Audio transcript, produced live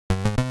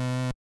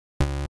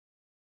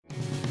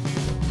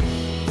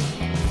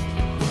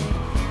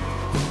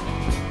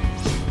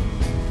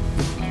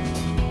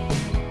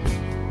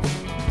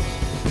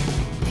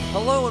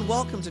Hello and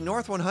welcome to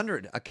North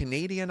 100, a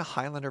Canadian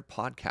Highlander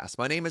podcast.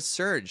 My name is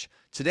Serge.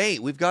 Today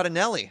we've got a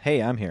Nelly. Hey,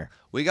 I'm here.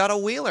 We got a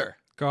Wheeler.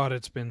 God,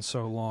 it's been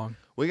so long.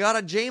 We got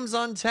a James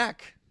on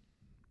tech.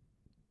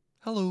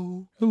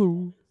 Hello.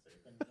 Hello.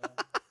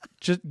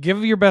 Just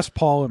give your best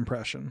Paul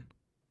impression.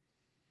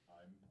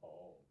 I'm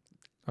Paul.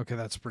 Okay,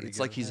 that's pretty good. It's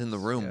like he's in the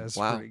room. Yeah, it's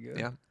wow. pretty good.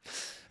 Yeah.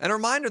 And a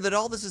reminder that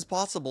all this is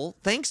possible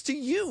thanks to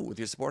you with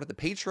your support at the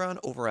Patreon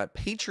over at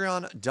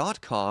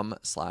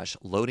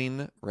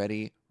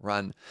patreon.com/loadingreadyrun.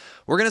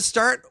 We're going to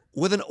start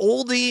with an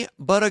oldie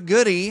but a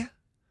goodie.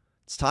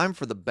 It's time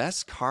for the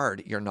best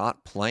card you're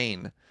not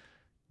playing.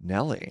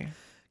 Nelly.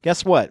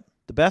 Guess what?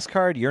 The best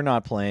card you're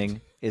not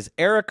playing is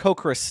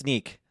Aarakocra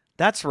Sneak.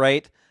 That's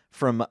right,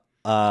 from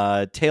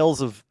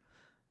Tales of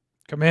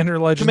Commander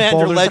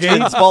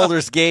Legends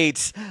Baldur's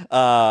Gate.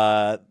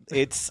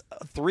 It's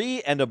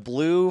 3 and a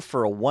blue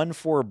for a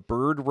 1/4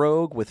 bird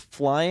rogue with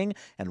flying,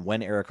 and when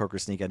Aarakocra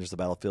Sneak enters the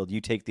battlefield,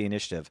 you take the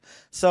initiative.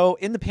 So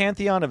in the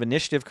pantheon of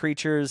initiative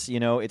creatures,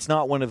 you know, it's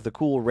not one of the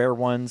cool rare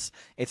ones.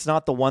 It's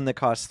not the one that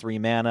costs 3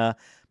 mana,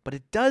 but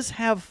it does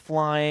have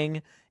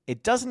flying.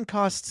 It doesn't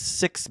cost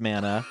 6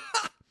 mana.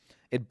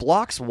 It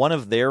blocks one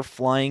of their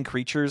flying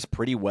creatures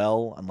pretty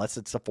well, unless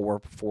it's a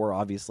 4/4,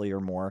 obviously, or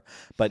more.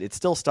 But it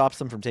still stops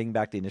them from taking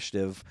back the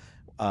initiative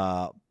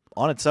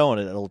on its own.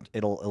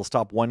 It'll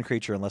stop one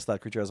creature unless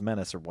that creature has a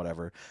menace or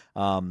whatever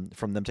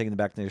from them taking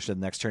back the initiative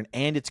the next turn.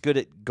 And it's good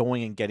at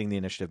going and getting the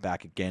initiative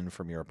back again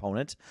from your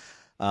opponent.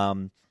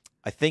 I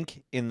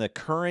think in the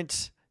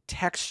current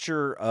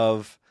texture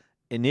of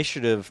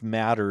initiative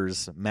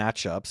matters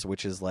matchups,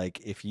 which is like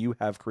if you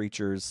have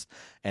creatures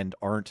and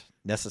aren't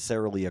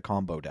necessarily a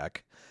combo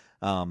deck,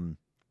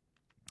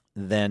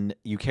 then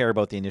you care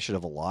about the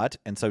initiative a lot.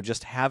 And so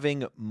just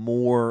having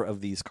more of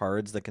these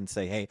cards that can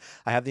say, hey,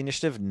 I have the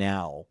initiative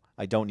now,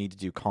 I don't need to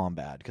do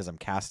combat because I'm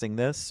casting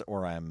this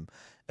or I'm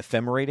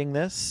ephemerating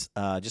this.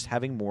 Just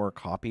having more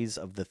copies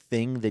of the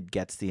thing that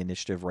gets the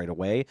initiative right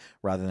away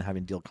rather than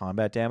having to deal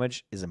combat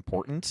damage is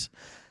important.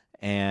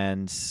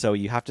 And so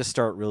you have to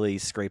start really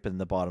scraping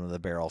the bottom of the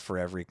barrel for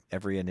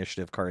every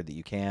initiative card that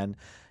you can.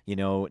 You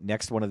know,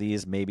 next one of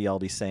these, maybe I'll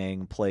be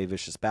saying play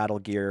Vicious Battle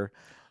Gear.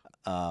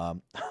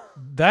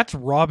 That's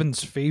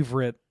Robin's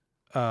favorite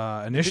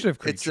initiative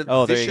creature. It's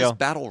a there you Vicious go.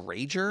 Battle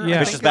Rager? Yeah.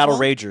 Vicious Battle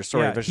Rager.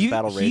 Sorry, Vicious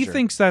Battle Rager. He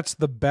thinks that's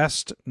the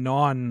best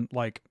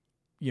White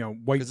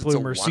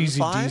Plume or 1/5?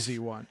 CZDZ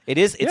one. It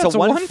is. It's Yeah, a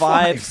 1/5.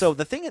 1/5. So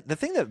the thing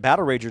that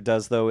Battle Rager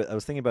does, though, I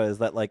was thinking about is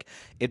that like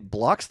it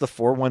blocks the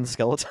 4/1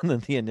 skeleton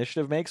that the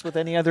initiative makes with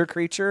any other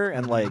creature,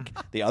 and like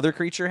the other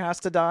creature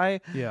has to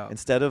die Yeah.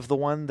 instead of the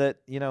one that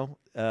you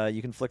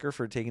can flicker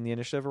for taking the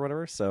initiative or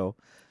whatever. So.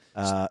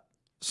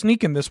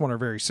 Sneak and this one are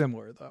very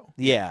similar, though.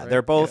 Yeah, right?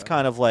 they're both Yeah.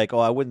 kind of like, oh,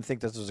 I wouldn't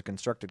think this was a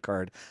constructed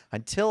card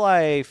until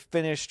I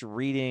finished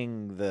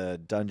reading the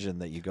dungeon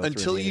that you go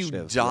Until through. you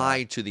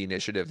die to the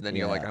initiative, and then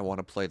you're like, I want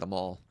to play them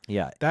all.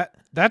 Yeah.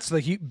 That's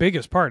the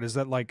biggest part is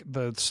that like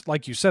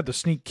you said, the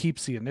sneak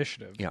keeps the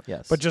initiative. Yeah.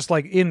 Yes. But just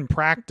like in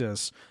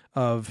practice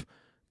of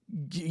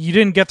you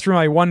didn't get through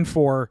my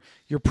 1/4,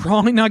 you're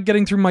probably not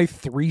getting through my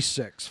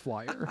 3/6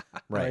 flyer.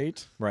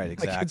 Right? Right,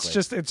 exactly.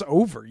 Like it's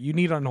over. You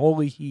need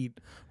Unholy Heat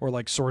or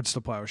like Swords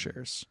to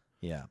Plowshares.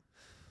 Yeah.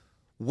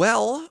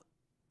 Well,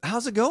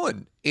 how's it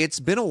going? It's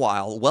been a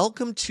while.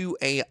 Welcome to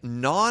a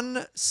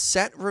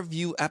non-set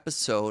review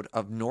episode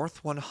of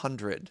North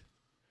 100.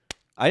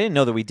 I didn't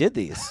know that we did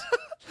these.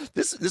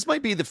 This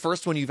might be the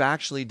first one you've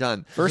actually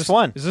done. First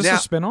one. Is this Now- a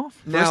spinoff?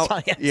 Now,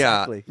 time,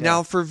 exactly. Yeah.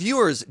 Now, for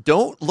viewers,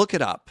 don't look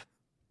it up.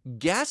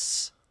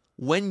 Guess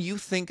when you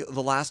think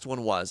the last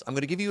one was. I'm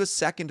going to give you a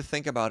second to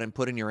think about it and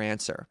put in your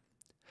answer.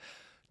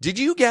 Did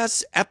you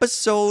guess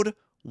episode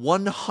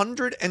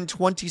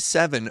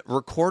 127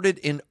 recorded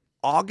in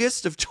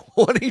August of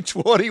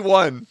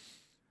 2021?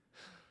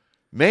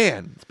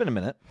 Man, It's been a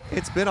minute.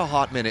 it's been a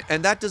hot minute.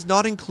 And that does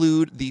not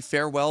include the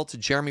Farewell to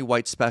Jeremy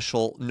White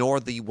special, nor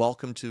the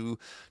Welcome to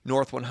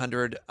North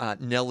 100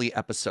 Nelly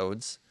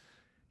episodes.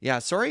 Yeah,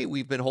 sorry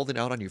we've been holding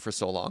out on you for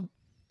so long.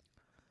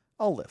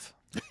 I'll live.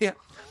 Yeah.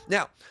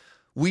 Now,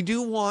 we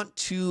do want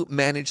to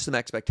manage some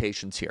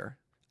expectations here.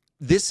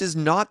 This is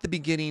not the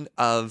beginning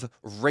of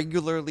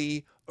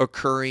regularly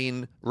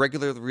releasing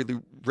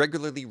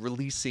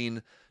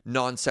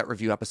non-set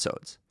review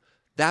episodes.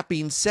 That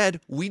being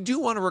said, we do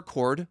want to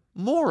record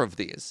more of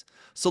these.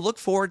 So look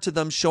forward to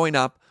them showing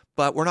up,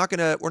 but we're not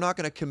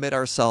gonna commit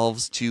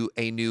ourselves to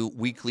a new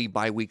weekly,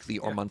 bi-weekly,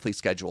 or monthly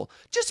schedule.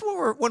 Just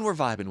when we're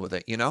vibing with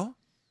it, you know?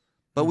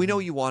 But we know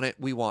you want it.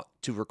 We want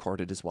to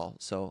record it as well.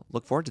 So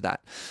look forward to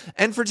that.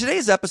 And for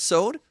today's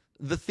episode,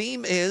 the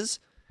theme is,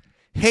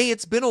 hey,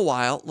 it's been a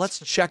while. Let's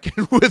check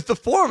in with the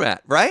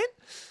format, right?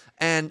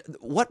 And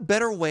what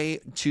better way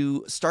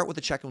to start with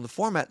a check in with the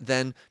format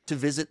than to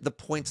visit the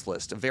points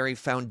list, a very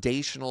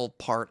foundational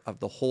part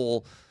of the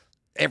whole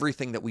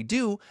everything that we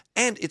do.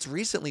 And it's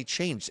recently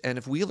changed. And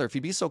if Wheeler, if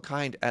you'd be so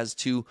kind as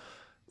to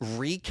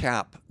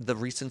recap the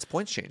recent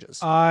points changes.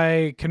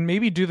 I can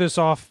maybe do this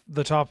off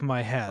the top of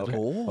my head. Okay.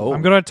 Oh.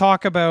 I'm going to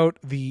talk about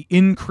the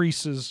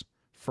increases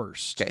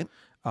first. Okay.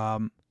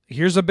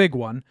 here's a big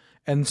one.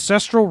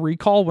 Ancestral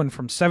Recall went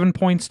from 7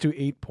 points to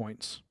 8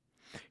 points.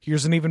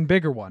 Here's an even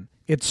bigger one.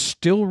 It's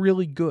still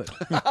really good.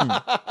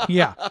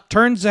 Yeah.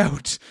 Turns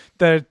out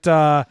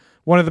that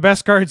one of the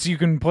best cards you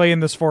can play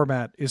in this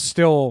format is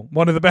still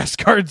one of the best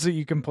cards that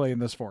you can play in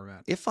this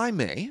format. If I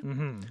may,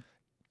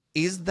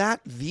 is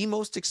that the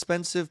most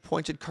expensive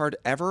pointed card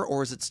ever,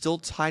 or is it still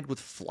tied with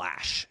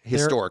Flash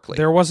historically?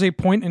 There was a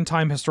point in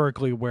time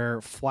historically where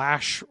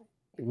Flash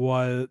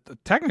was...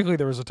 Technically,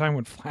 there was a time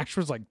when Flash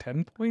was like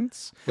 10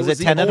 points. Was was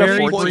it the 10 out of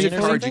only 14 pointed or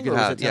card something, you could or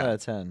was have, it 10 yeah. out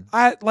of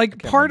 10?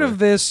 Part remember. of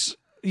this,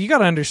 you got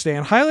to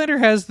understand, Highlander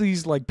has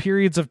these like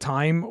periods of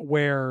time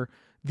where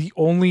the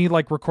only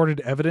like recorded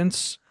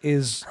evidence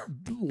is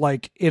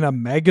like in a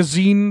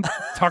magazine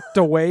tucked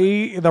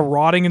away, the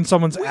rotting in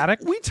someone's attic.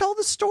 We tell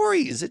the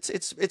stories.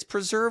 It's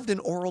preserved in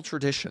oral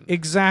tradition.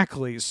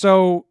 Exactly.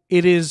 So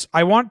it is,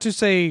 I want to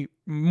say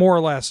more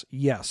or less,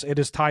 yes, it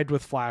is tied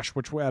with Flash,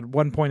 which at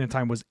one point in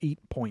time was 8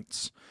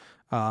 points.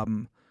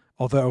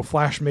 Although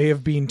Flash may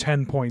have been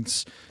 10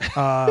 points.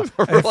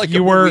 If like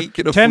you a were week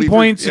in a 10 flea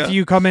points market, if yeah.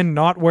 you come in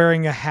not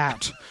wearing a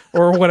hat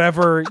or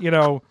whatever,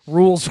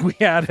 rules we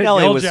had. At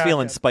Kelly Yell was Jacket.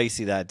 feeling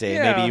spicy that day.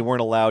 Yeah. Maybe you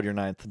weren't allowed your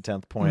 9th and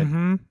 10th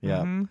point.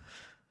 Yeah. Mhm.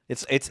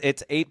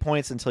 It's 8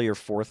 points until your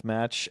 4th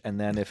match, and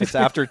then if it's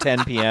after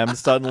 10 p.m.,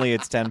 suddenly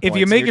it's 10 points. If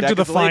you make Your it to deck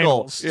the is legal.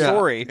 finals. Yeah.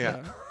 Sorry.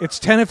 Yeah. It's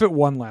 10 if it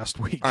won last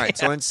week. All right,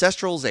 so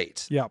Ancestral's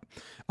 8. Yeah.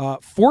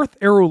 Fourth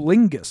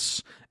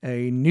Aerolingus,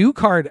 a new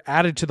card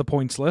added to the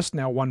points list,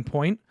 now 1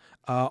 point.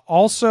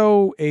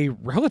 Also a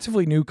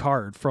relatively new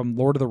card from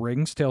Lord of the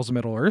Rings, Tales of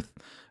Middle-earth,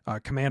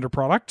 Commander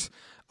product.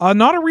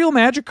 Not a real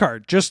Magic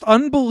card, just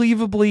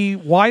unbelievably,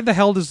 why the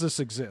hell does this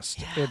exist?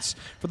 Yeah. It's,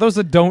 for those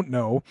that don't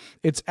know,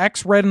 it's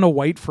X red and a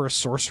white for a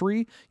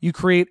sorcery. You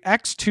create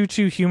X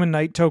 2/2 human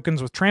knight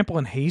tokens with trample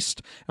and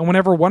haste, and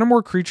whenever one or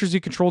more creatures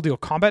you control deal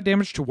combat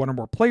damage to one or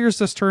more players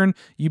this turn,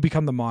 you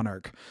become the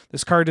monarch.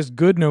 This card is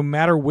good no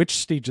matter which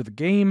stage of the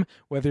game,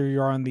 whether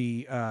you're on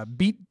the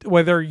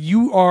whether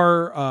you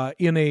are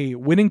in a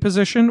winning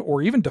position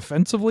or even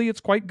defensively, it's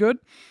quite good.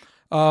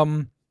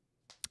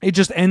 It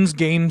just ends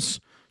games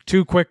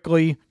too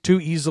quickly,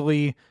 too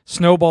easily,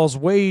 snowballs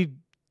way.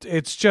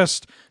 It's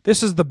just,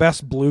 this is the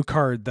best blue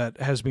card that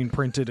has been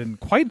printed in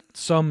quite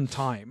some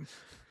time.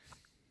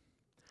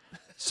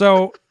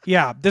 So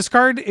yeah, this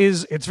card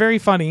it's very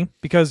funny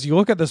because you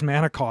look at this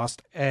mana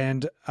cost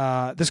and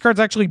this card's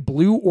actually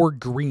blue or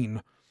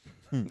green.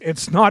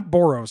 It's not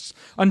Boros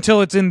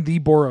until it's in the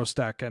Boros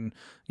deck, and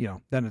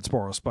then it's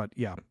Boros. But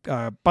yeah,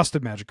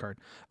 busted Magic card.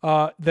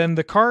 Then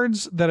the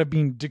cards that have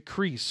been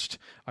decreased,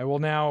 I will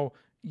now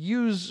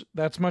use.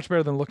 That's much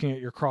better than looking at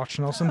your crotch,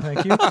 Nelson.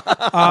 Thank you.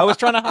 I was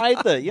trying to hide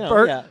the,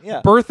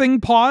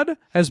 Birthing Pod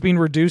has been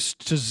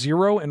reduced to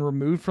 0 and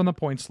removed from the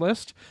points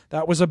list.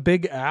 That was a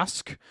big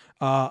ask.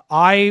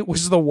 I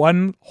was the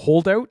one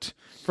holdout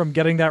from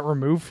getting that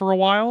removed for a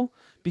while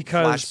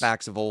because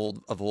Flashbacks of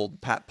old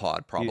Pat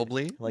Pod,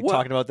 probably.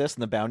 Talking about this,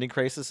 and the bounding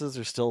crises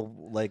are still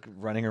like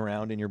running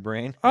around in your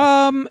brain.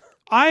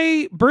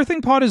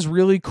 Birthing Pod is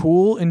really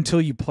cool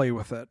until you play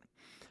with it.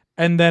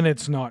 And then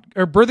it's not.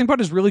 Or Birthing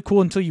Pod is really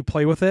cool until you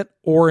play with it,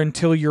 or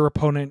until your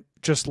opponent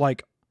just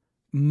like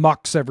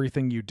mucks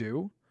everything you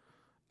do.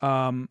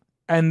 And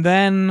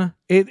then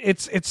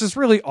it's this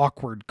really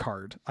awkward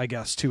card, I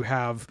guess, to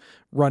have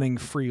running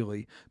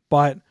freely.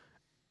 But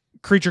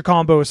creature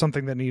combo is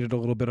something that needed a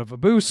little bit of a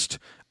boost.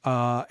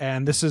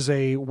 And this is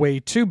a way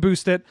to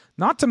boost it.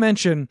 Not to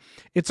mention,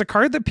 it's a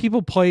card that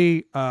people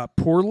play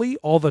poorly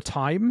all the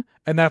time,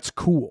 and that's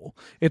cool.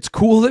 It's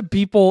cool that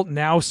people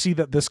now see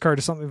that this card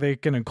is something they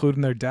can include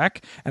in their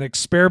deck and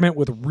experiment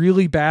with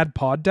really bad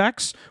pod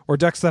decks or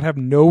decks that have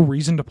no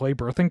reason to play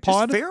Birthing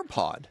Pod. Just fair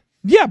Pod.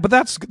 Yeah, but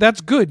that's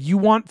good. You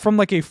want, from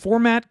like a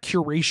format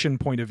curation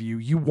point of view,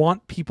 you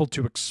want people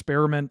to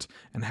experiment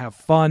and have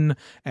fun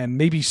and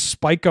maybe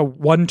spike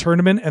one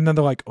tournament and then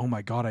they're like, oh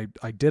my God,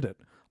 I did it.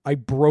 I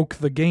broke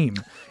the game.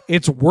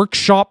 It's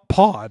Workshop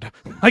Pod.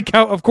 Like,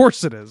 how, of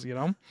course it is, Gifts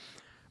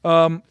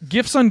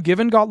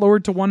Ungiven got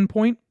lowered to 1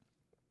 point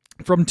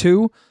from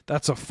 2.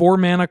 That's a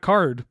 4-mana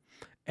card,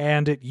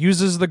 and it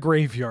uses the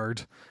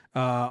graveyard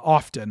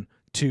often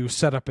to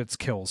set up its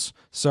kills.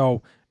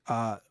 So,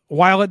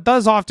 while it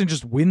does often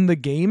just win the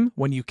game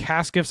when you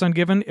cast Gifts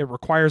Ungiven, it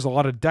requires a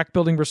lot of deck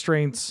building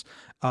restraints,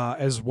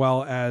 as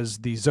well as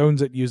the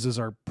zones it uses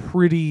are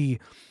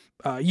pretty...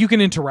 you can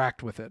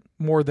interact with it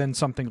more than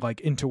something like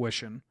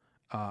Intuition.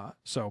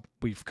 So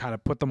we've kind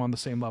of put them on the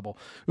same level.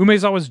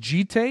 Umezawa's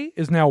Jite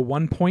is now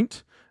 1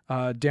 point,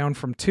 down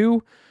from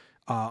 2.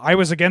 I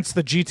was against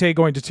the Jite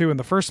going to 2 in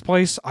the first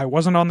place. I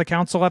wasn't on the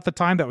council at the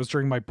time. That was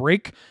during my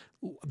break.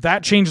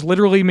 That change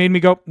literally made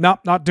me go, nope,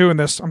 not doing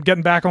this. I'm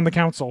getting back on the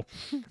council.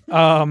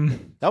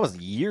 That was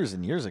years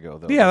and years ago,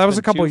 though. Yeah, that was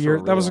a It's been couple of 2 for a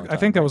years. really long I time,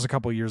 think that right? was a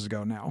couple of years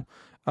ago now.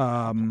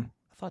 I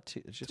thought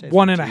 2. Jite's been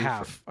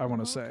 1.5, 2 I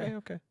want to say.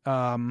 Okay.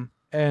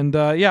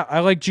 Yeah, I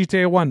like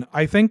GTA 1.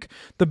 I think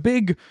the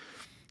big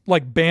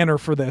banner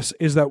for this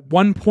is that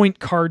 1 point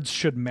cards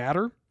should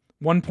matter.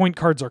 1 point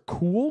cards are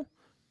cool.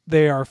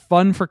 They are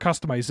fun for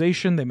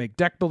customization. They make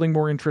deck building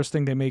more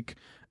interesting. They make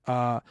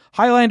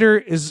Highlander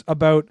is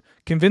about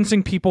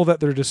convincing people that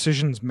their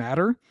decisions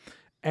matter,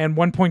 and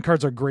 1 point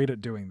cards are great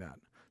at doing that.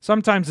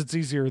 Sometimes it's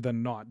easier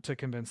than not to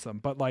convince them,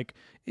 but like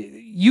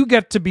you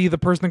get to be the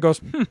person that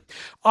goes,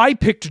 I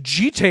picked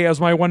Jite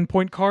as my 1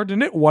 point card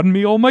and it won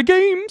me all my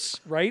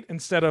games, right?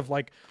 Instead of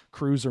like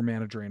Cruise or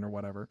Mana Drain or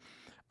whatever.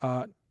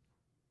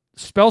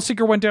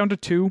 Spellseeker went down to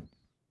 2.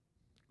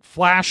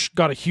 Flash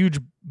got a huge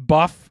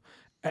buff,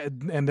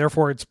 and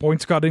therefore its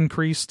points got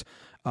increased.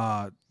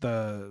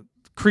 The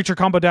creature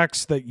combo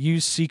decks that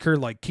use Seeker,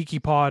 like Kiki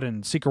Pod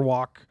and Seeker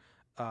Walk,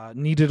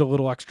 needed a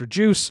little extra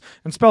juice,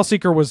 and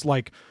Spellseeker was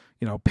like,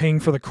 paying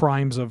for the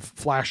crimes of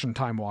Flash and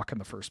Time Walk in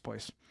the first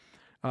place.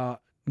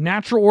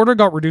 Natural Order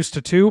got reduced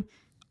to 2.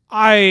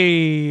 I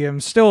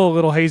am still a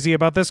little hazy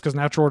about this because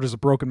Natural Order is a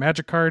broken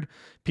Magic card.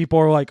 People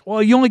are like,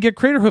 well, you only get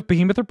Craterhoof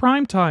Behemoth or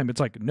Prime Time.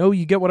 It's like, no,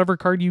 you get whatever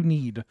card you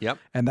need. Yep.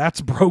 And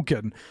that's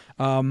broken.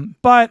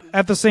 But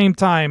at the same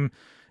time,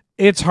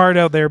 it's hard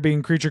out there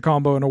being creature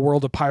combo in a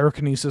world of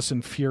Pyrokinesis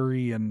and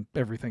Fury and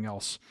everything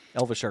else.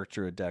 Elvish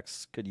Archdruid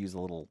decks could use a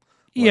little...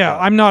 Yeah,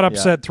 I'm not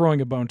upset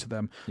throwing a bone to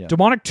them. Yeah.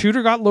 Demonic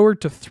Tutor got lowered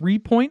to 3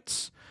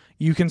 points.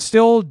 You can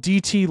still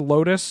DT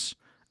Lotus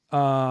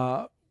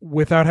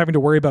without having to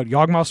worry about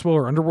Yawgmoth's Will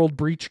or Underworld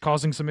Breach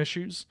causing some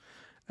issues.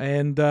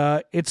 And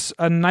it's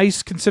a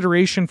nice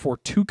consideration for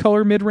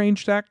 2-color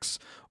mid-range decks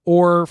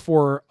or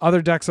for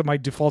other decks that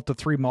might default to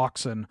 3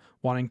 Moxen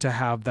wanting to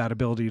have that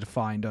ability to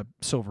find a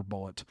Silver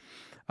Bullet.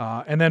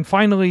 And then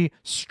finally,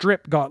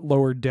 Strip got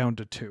lowered down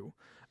to 2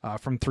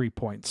 from 3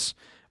 points,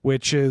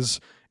 which is...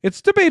 It's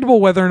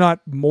debatable whether or not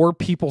more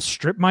people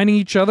strip mining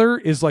each other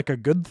is like a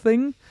good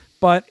thing,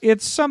 but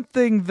it's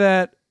something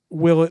that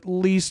will at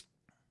least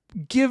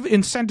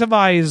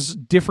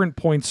incentivize different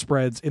point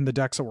spreads in the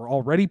decks that were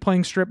already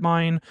playing strip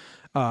mine,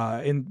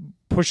 and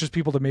pushes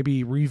people to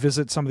maybe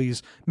revisit some of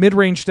these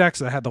mid-range decks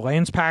that had the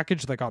lands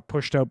package that got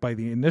pushed out by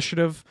the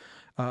initiative.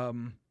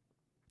 And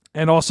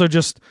also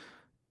just,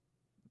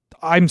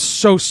 I'm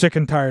so sick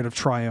and tired of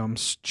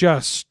triomes,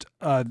 just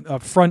a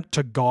front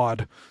to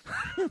God.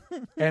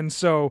 And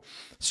so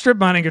strip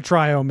mining a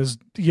triome is,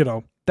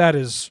 that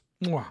is,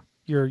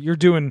 you're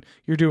doing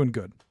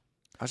good.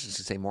 I was just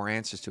going to say more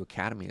answers to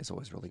Academy is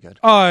always really good.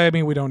 I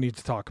mean, we don't need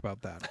to talk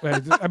about that.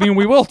 I mean,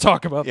 we will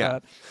talk about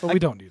that, but we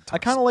don't need to. I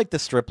kind of like the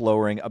strip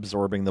lowering,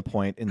 absorbing the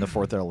point in the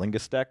Fourth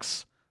Lingus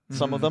decks.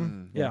 Some of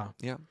them. Yeah.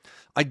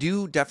 I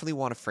do definitely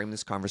want to frame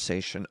this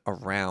conversation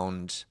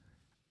around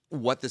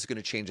what this is going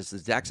to change is the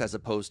decks as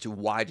opposed to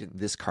why didn't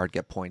this card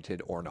get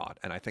pointed or not.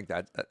 And I think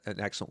that's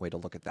an excellent way to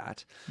look at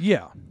that.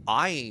 Yeah.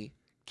 I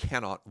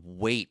cannot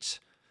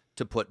wait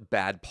to put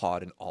Bad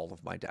Pod in all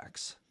of my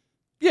decks.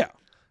 Yeah.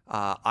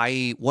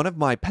 One of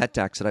my pet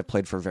decks that I've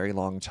played for a very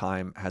long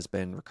time has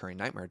been Recurring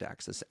Nightmare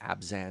decks, this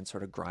Abzan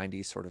sort of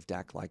grindy sort of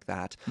deck like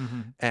that.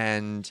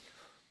 And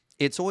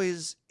it's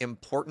always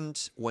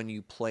important when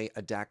you play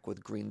a deck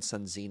with Green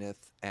Sun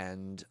Zenith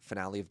and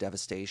Finale of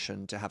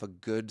Devastation to have a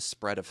good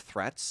spread of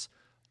threats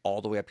all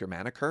the way up your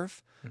mana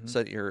curve,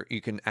 so that you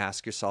can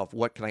ask yourself,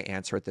 what can I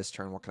answer at this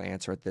turn? What can I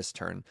answer at this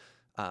turn?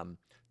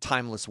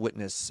 Timeless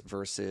Witness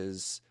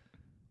versus,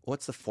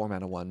 what's the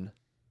 4-mana one?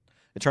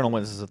 Eternal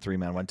Witness is a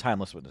 3-mana one.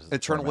 Timeless Witness is a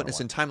Eternal 4-mana Witness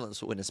one. and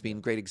Timeless Witness being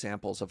great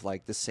examples of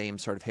like the same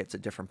sort of hits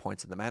at different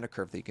points in the mana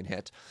curve that you can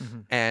hit.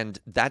 And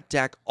that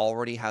deck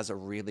already has a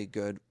really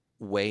good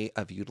way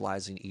of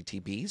utilizing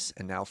ETBs,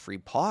 and now Free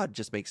Pod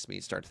just makes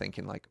me start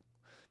thinking like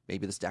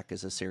maybe this deck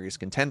is a serious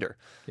contender.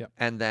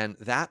 And then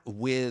that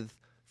with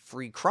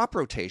free crop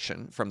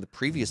rotation from the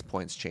previous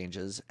points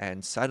changes,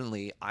 and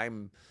suddenly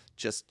I'm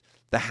just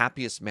the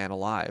happiest man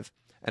alive.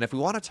 And if we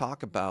want to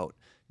talk about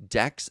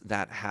decks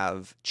that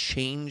have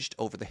changed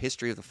over the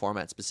history of the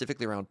format,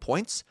 specifically around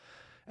points,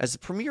 as the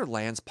premier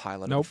lands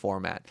pilot of the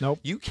format,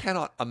 you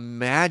cannot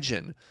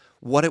imagine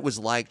what it was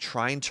like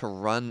trying to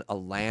run a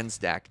lands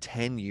deck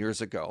 10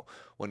 years ago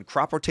when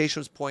crop rotation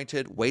was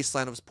pointed,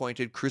 Wasteland was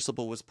pointed,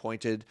 Crucible was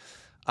pointed,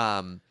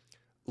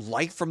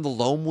 Light from the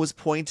Loam was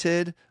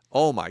pointed.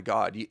 Oh my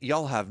God,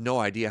 y'all have no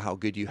idea how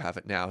good you have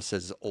it now,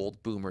 says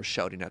old boomer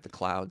shouting at the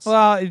clouds.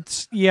 Well,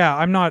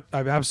 I'm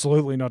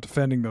absolutely not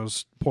defending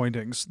those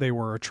pointings. They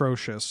were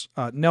atrocious.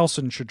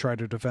 Nelson should try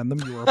to defend them.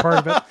 You were a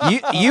part of it.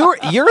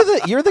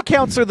 You're the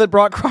counselor that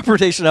brought crop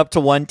rotation up to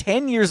 1.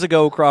 10 years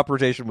ago, crop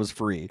rotation was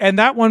free. And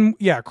that one,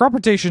 crop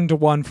rotation to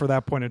 1 for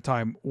that point in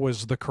time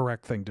was the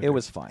correct thing to do. It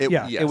was fine.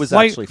 It was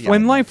actually fine.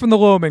 When Life from the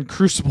Loam and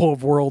Crucible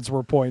of Worlds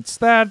were points,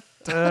 that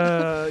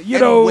that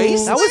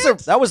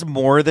was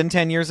more than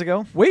 10 years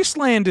ago.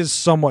 Wasteland is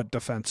somewhat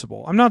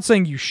defensible. I'm not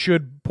saying you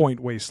should point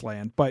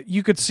Wasteland, but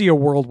you could see a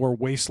world where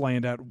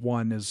Wasteland at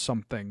 1 is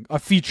a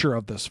feature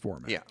of this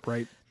format.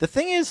 Right. The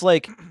thing is,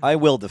 like, I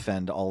will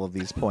defend all of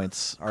these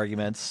points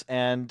arguments,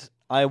 and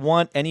I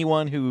want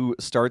anyone who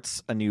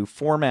starts a new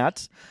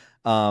format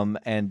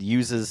and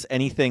uses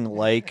anything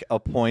like a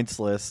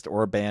points list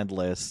or a band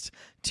list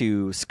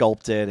to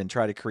sculpt it and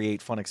try to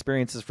create fun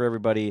experiences for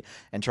everybody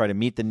and try to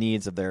meet the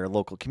needs of their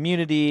local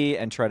community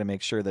and try to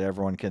make sure that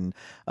everyone can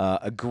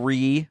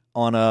agree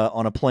on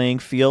a playing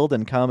field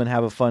and come and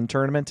have a fun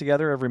tournament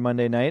together every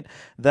Monday night,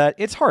 that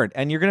it's hard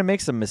and you're going to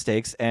make some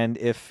mistakes. And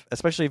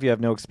especially if you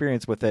have no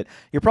experience with it,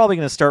 you're probably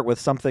going to start with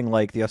something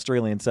like the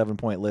Australian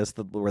 7-point list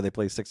where they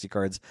play 60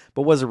 cards,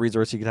 but was a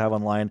resource you could have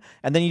online.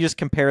 And then you just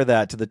compare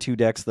that to the two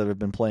decks that have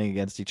been playing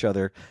against each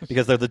other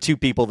because they're the two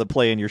people that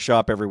play in your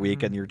shop every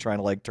week and you're trying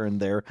to like turn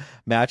their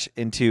match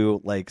into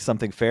like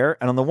something fair.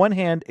 And on the one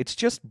hand, it's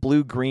just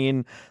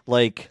blue-green,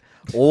 like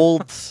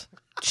old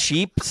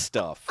cheap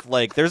stuff.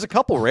 Like there's a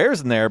couple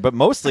rares in there, but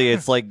mostly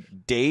it's like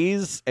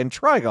Daze and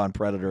Trigon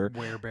Predator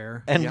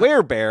Werebear and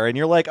Werebear, and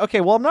you're like,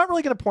 okay, well, I'm not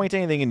really going to point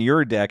anything in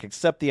your deck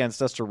except the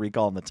Ancestral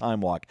Recall and the Time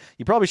Walk.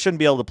 You probably shouldn't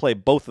be able to play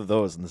both of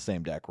those in the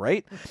same deck,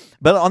 right?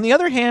 But on the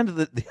other hand,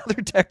 the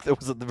other deck that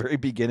was at the very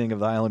beginning of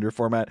the Highlander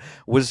format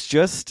was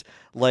just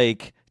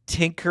like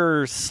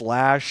tinker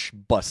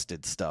 /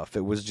 busted stuff.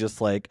 It was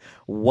just like,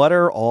 what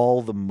are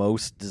all the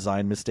most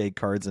design mistake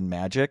cards in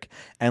Magic?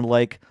 And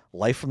like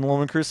Life from the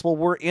Lone Crucible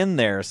were in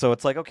there. So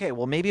it's like, okay,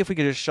 well, maybe if we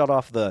could just shut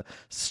off the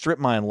Strip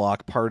Mine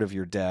Lock part of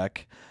your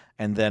deck,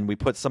 and then we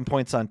put some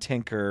points on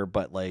Tinker,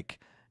 but like,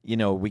 you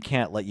know, we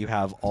can't let you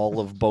have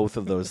all of both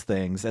of those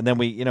things. And then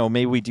we, you know,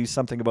 maybe we do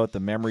something about the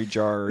memory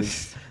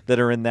jars that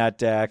are in that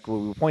deck.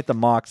 We point the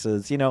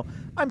Moxes. You know,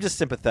 I'm just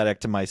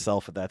sympathetic to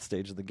myself at that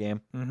stage of the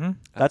game. Mm-hmm.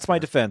 That's my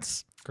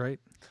defense. Great.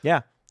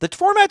 Yeah. The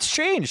format's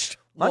changed.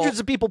 Hundreds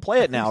of people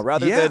play it now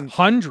rather than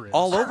hundreds.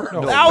 all over.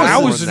 No,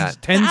 thousands. thousands.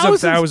 Tens of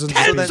thousands.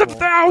 Tens of of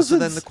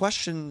thousands. So then the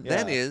question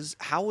then is,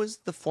 how is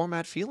the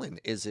format feeling?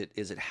 Is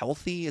it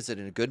healthy? Is it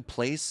in a good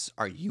place?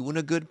 Are you in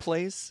a good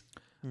place?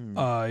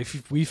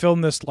 If we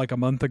filmed this like a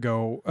month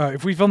ago,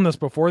 if we filmed this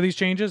before these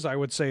changes, I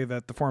would say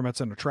that the format's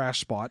in a trash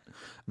spot.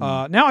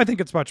 Now I think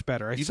it's much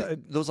better.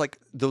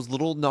 Those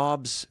little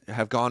knobs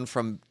have gone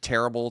from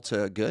terrible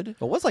to good.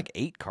 Well, it was like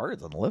 8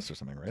 cards on the list or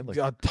something, right? Like,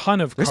 a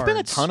ton of there's cards. been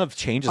a ton of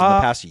changes in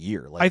the past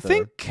year. Like I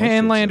think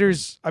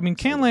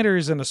Canlander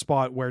is in a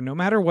spot where no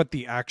matter what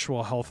the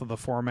actual health of the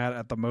format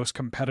at the most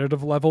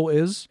competitive level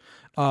is,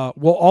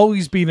 will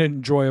always be an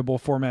enjoyable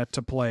format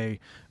to play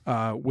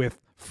with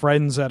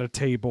friends at a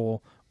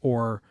table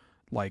or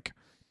like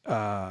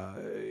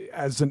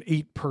as an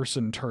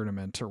 8-person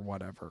tournament or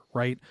whatever,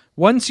 right?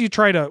 Once you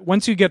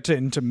get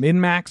into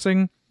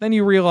min-maxing, then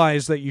you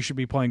realize that you should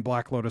be playing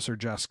Black Lotus or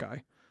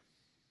Jeskai.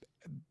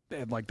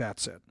 And like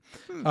that's it.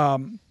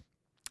 And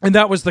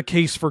that was the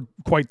case for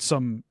quite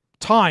some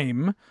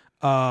time.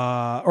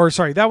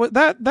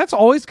 That's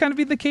always kind of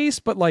been the case,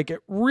 but like it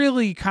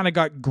really kind of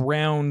got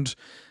ground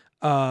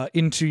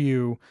into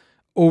you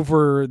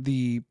over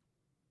the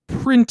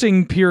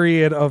printing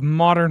period of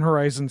Modern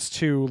Horizons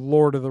 2,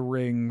 Lord of the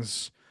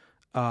Rings,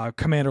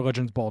 Commander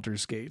Legends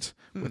Baldur's Gate,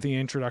 with the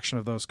introduction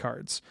of those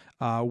cards,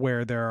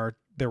 where there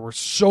were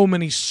so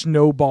many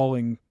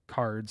snowballing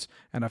cards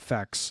and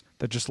effects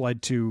that just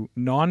led to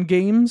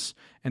non-games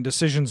and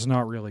decisions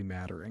not really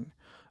mattering.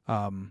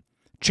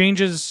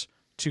 Changes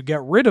to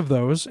get rid of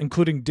those,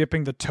 including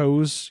dipping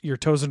your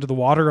toes into the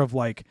water of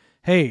like,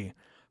 hey,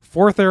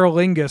 Fourth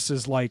Aerolingus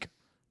is like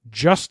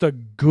just a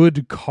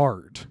good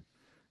card.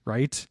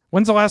 Right?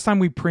 When's the last time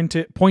we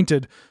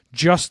pointed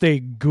just a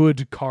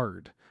good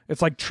card?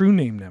 It's like True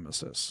Name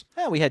Nemesis.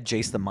 Yeah, we had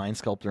Jace the Mind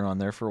Sculptor on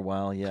there for a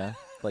while. Yeah,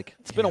 like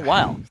it's been a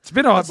while. It's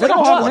been a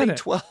hot minute.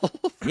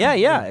 2012.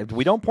 Yeah.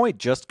 We don't point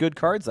just good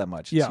cards that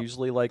much. It's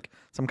usually like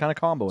some kind of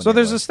combo. So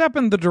there's a step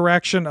in the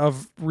direction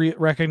of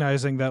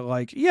recognizing that,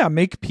 like,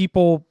 make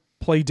people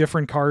play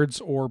different cards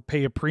or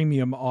pay a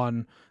premium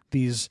on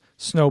these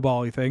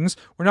snowbally things.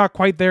 We're not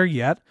quite there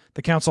yet.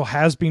 The council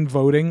has been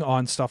voting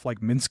on stuff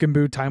like Minsc and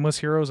Boo, Timeless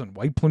Heroes, and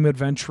White Plume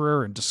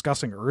Adventurer, and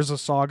discussing Urza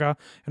Saga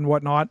and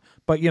whatnot.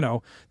 But,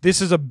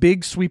 this is a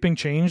big sweeping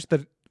change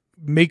that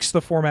makes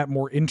the format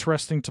more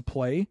interesting to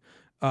play.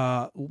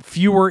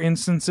 Fewer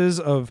instances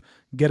of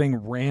getting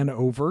ran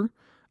over,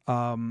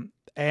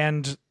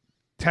 and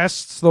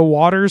tests the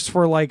waters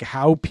for like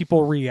how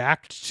people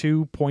react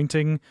to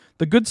pointing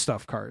the good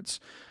stuff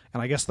cards.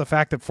 And I guess the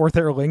fact that Fourth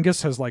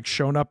Aerolingus has like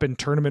shown up in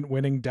tournament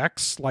winning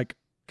decks like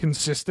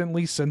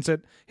consistently since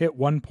it hit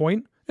 1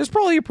 point is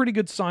probably a pretty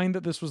good sign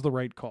that this was the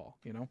right call,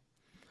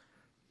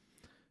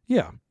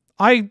 Yeah.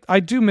 I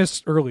do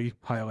miss early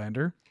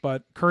Highlander,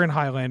 but current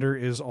Highlander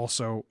is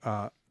also,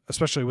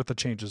 especially with the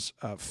changes,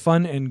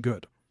 fun and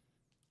good.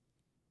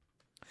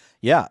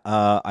 Yeah,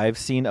 I've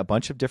seen a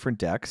bunch of different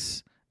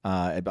decks.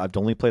 I've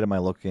only played in my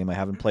local game. I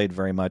haven't played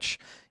very much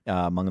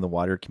among the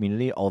wider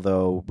community,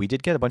 although we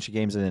did get a bunch of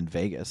games in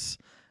Vegas.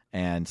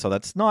 And so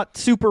that's not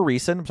super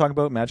recent. I'm talking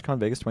about MagicCon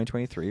Vegas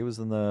 2023. It was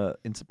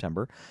in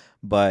September.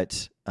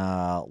 But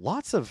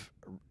lots of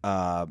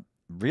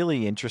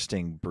really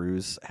interesting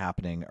brews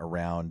happening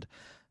around,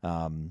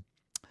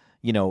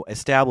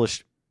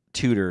 established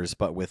tutors,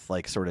 but with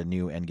like sort of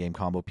new end game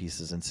combo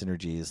pieces and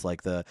synergies.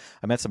 Like I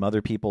met some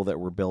other people that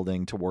were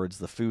building towards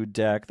the food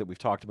deck that we've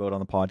talked about on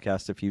the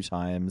podcast a few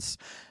times,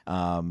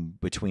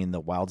 between the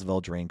Wilds of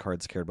Eldraine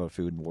cards cared about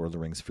food and Lord of the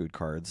Rings food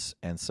cards.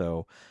 And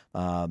so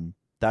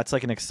that's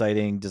like an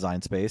exciting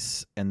design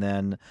space. And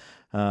then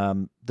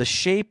the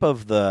shape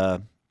of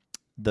the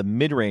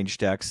mid-range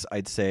decks,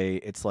 I'd say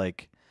it's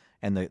like,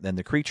 and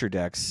the creature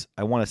decks,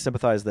 I want to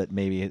sympathize that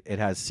maybe it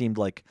has seemed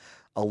like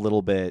a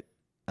little bit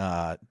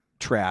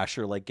trash,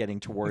 or like getting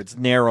towards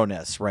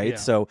narrowness, right? Yeah.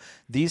 So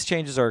these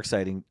changes are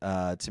exciting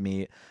to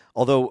me.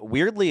 Although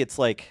weirdly, it's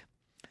like,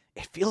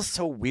 it feels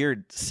so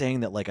weird saying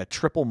that like a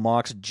triple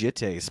Mox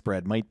Jitte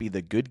spread might be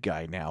the good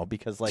guy now,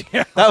 because like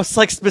that was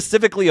like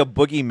specifically a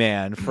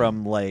boogeyman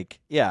from like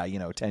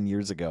 10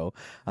 years ago.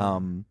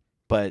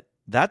 But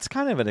that's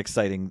kind of an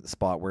exciting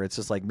spot where it's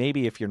just like,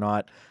 maybe if you're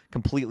not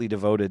completely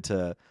devoted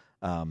to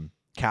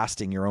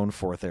casting your own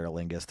fourth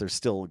Aerlingus, there's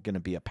still going to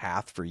be a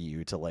path for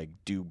you to like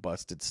do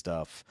busted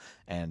stuff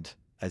and,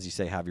 as you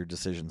say, have your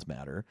decisions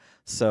matter.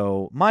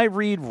 So my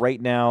read right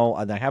now,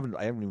 and I haven't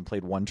even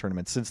played one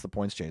tournament since the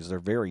points changes. They're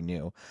very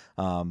new.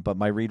 But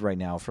my read right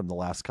now from the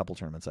last couple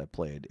tournaments I've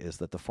played is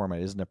that the format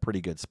is in a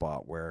pretty good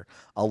spot where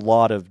a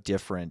lot of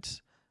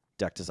different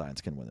deck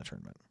designs can win the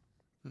tournament.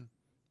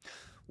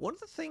 One of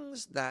the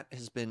things that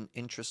has been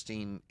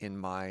interesting in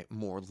my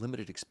more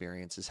limited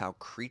experience is how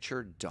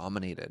creature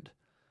dominated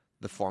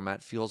the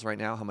format feels right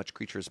now, how much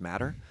creatures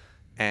matter.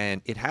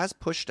 And it has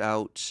pushed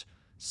out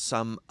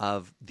some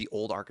of the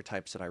old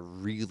archetypes that I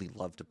really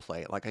love to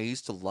play. Like, I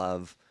used to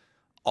love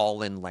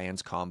all-in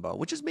lands combo,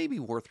 which is maybe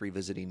worth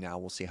revisiting now.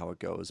 We'll see how it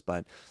goes.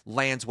 But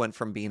lands went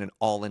from being an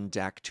all-in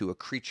deck to a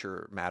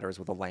creature matters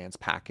with a lands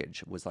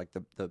package. It was like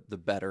the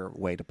better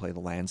way to play the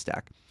lands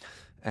deck.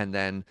 And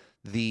then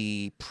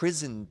the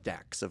prison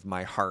decks of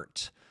my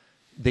heart,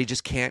 they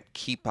just can't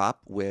keep up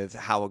with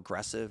how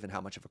aggressive and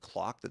how much of a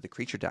clock that the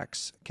creature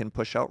decks can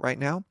push out right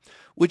now,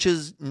 which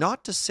is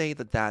not to say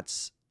that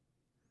that's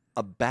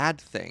a bad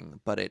thing,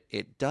 but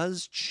it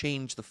does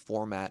change the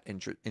format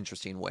in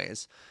interesting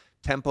ways.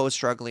 Tempo is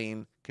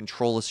struggling,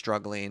 control is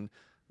struggling.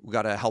 We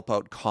got to help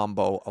out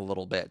combo a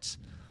little bit.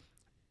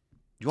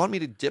 Do you want me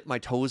to dip my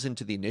toes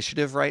into the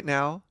initiative right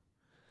now?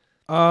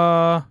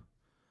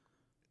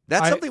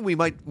 That's something we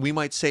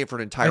might say for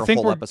an entire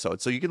whole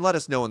episode. So you can let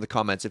us know in the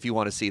comments if you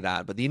want to see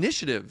that. But the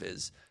initiative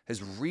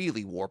has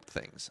really warped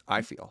things,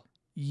 I feel.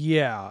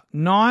 Yeah,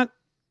 not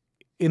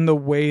in the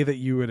way that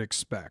you would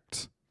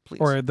expect. Please.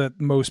 Or that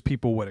most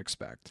people would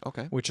expect.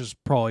 Okay. Which is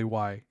probably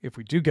why, if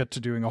we do get to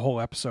doing a whole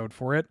episode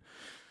for it,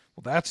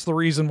 well, that's the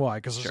reason why,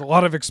 because there's a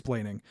lot of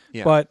explaining.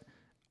 Yeah. But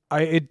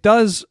it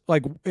does,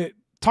 like,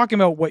 talking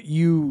about what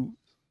you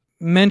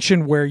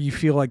mentioned where you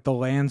feel like the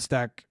land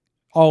stack,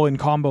 all in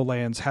combo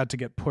lands, had to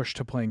get pushed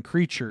to playing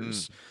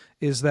creatures,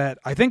 is that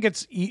I think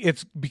it's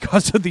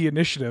because of the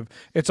initiative,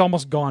 it's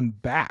almost gone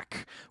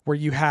back, where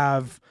you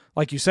have,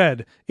 like you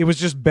said, it was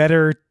just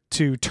better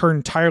to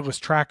turn Tireless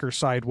Tracker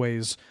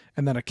sideways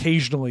and then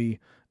occasionally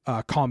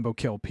combo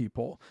kill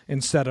people,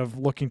 instead of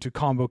looking to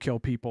combo kill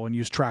people and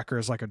use Tracker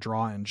as like a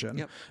draw engine.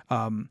 Yep.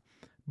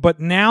 But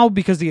now,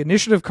 because the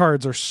initiative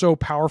cards are so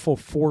powerful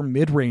for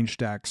mid-range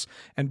decks,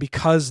 and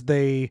because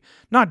they,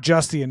 not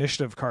just the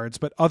initiative cards,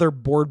 but other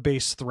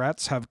board-based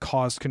threats have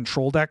caused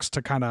control decks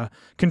to kind of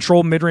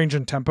control mid-range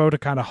and tempo to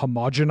kind of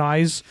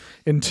homogenize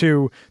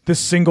into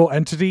this single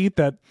entity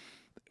that,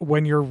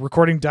 when you're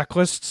recording deck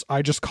lists,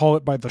 I just call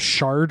it by the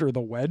shard or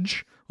the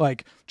wedge.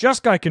 Like,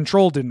 Jeskai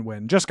control didn't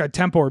win, Jeskai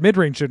tempo or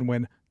mid-range didn't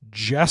win,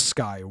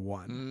 Jeskai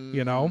won,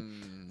 you know?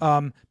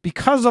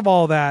 Because of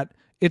all that,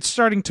 it's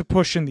starting to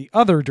push in the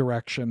other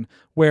direction,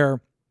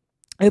 where,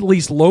 at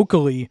least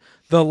locally,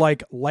 the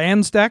like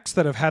lands decks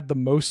that have had the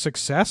most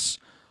success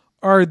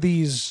are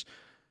these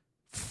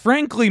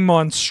frankly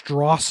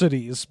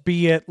monstrosities,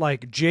 be it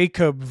like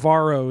Jacob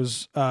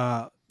Varro's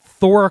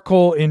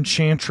Thoracle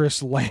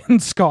Enchantress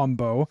lands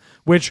combo,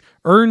 which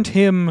earned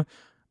him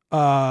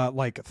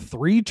like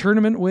 3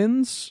 tournament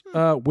wins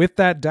with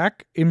that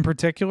deck in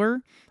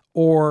particular.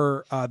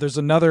 Or there's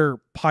another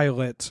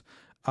pilot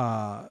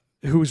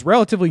who's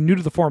relatively new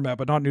to the format,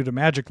 but not new to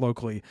Magic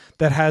locally,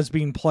 that has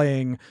been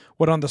playing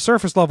what on the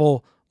surface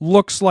level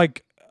looks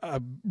like a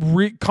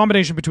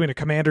combination between a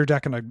Commander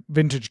deck and a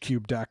Vintage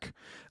Cube deck.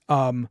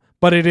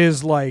 But it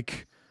is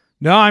like,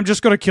 no, I'm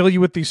just going to kill you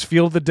with these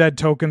Field of the Dead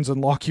tokens and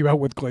lock you out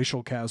with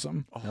Glacial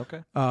Chasm. Oh,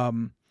 okay.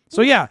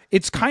 So yeah,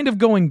 it's kind of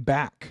going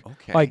back.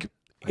 Okay. Like,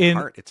 My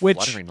heart, it's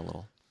fluttering a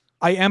little.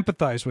 I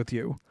empathize with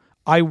you.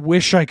 I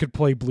wish I could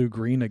play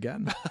blue-green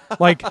again.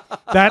 Like,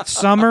 that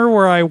summer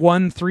where I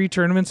won 3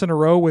 tournaments in a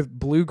row with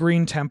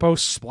blue-green tempo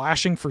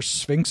splashing for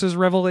Sphinx's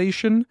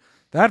Revelation,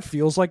 that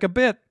feels like a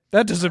bit.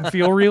 That doesn't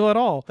feel real at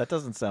all. That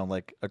doesn't sound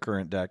like a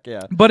current deck,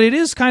 yeah. But it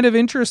is kind of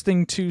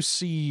interesting to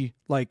see,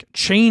 like,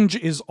 change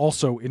is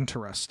also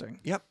interesting.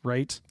 Yep.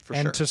 Right? For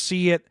and sure. to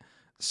see it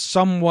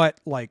somewhat,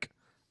 like,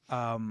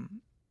 I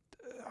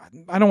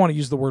don't want to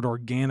use the word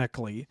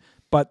organically,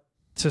 but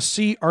to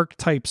see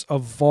archetypes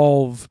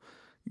evolve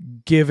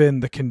given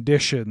the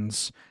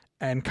conditions,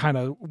 and kind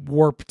of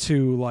warp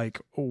to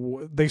like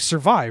they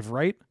survive,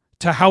 right?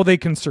 To how they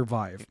can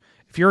survive.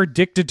 If you're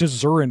addicted to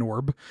Zurin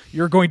Orb,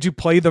 you're going to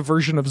play the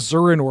version of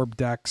Zurin Orb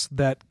decks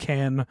that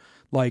can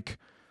like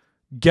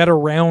get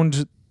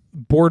around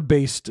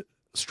board-based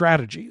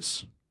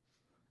strategies.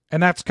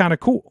 And that's kind of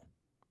cool.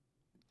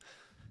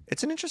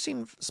 It's an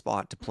interesting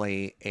spot to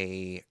play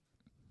a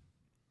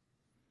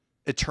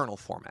Eternal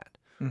format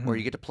where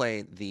you get to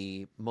play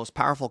the most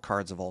powerful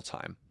cards of all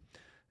time,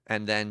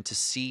 and then to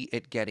see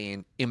it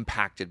getting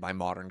impacted by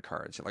modern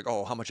cards. You're like,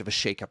 oh, how much of a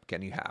shakeup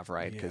can you have,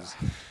 right? Because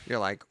you're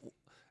like,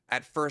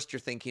 at first you're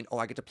thinking, oh,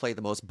 I get to play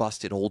the most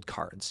busted old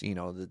cards, you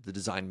know, the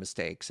design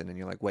mistakes, and then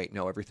you're like, wait,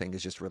 no, everything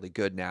is just really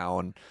good now,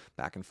 and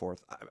back and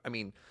forth. I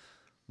mean,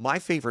 my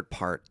favorite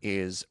part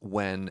is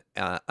when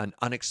an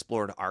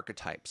unexplored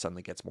archetype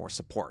suddenly gets more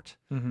support.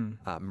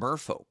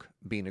 Merfolk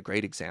being a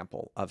great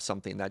example of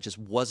something that just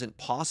wasn't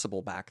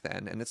possible back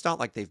then. And it's not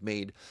like they've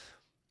made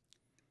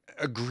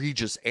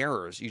egregious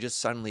errors. You just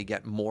suddenly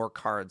get more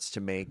cards to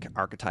make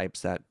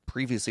archetypes that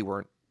previously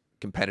weren't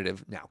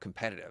competitive, now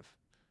competitive.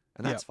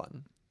 And that's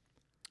fun.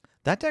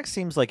 That deck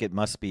seems like it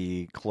must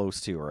be close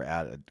to or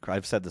at,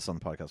 I've said this on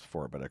the podcast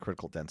before, but a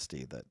critical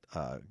density that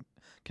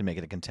can make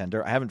it a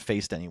contender. I haven't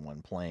faced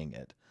anyone playing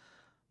it,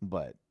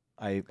 but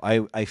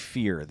I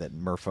fear that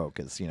Merfolk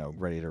is, you know,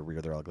 ready to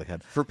rear their ugly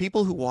head. For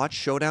people who watch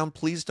Showdown,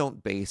 please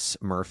don't base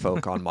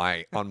Merfolk on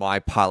my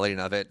piloting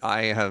of it.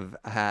 I have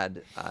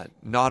had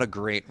not a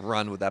great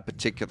run with that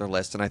particular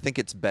list, and I think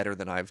it's better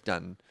than I've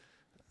done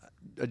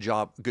good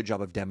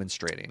job of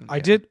demonstrating. I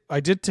did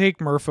take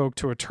Merfolk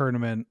to a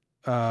tournament.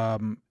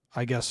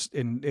 I guess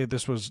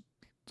this was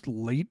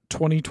late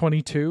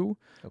 2022,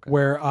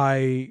 where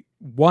I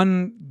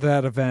won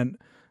that event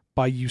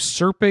by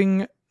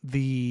usurping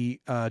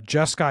the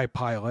Jeskai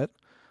pilot,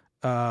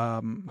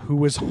 who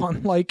was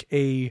on like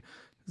a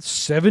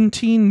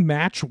 17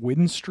 match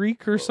win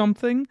streak or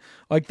something.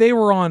 Like they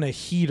were on a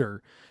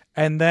heater,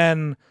 and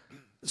then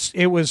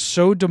it was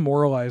so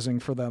demoralizing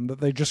for them that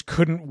they just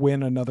couldn't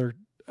win another.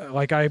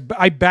 Like I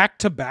back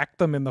to back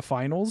them in the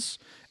finals,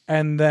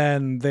 and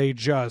then they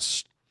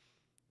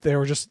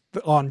were just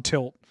on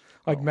tilt,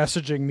 like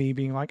messaging me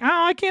being like,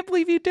 "Oh, I can't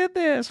believe you did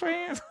this."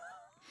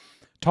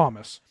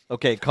 Thomas.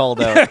 Okay, called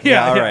out.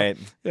 All right.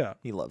 Yeah.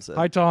 He loves it.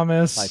 Hi,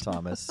 Thomas. Hi,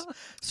 Thomas.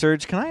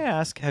 Serge, can I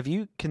ask, have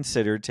you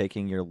considered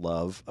taking your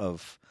love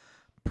of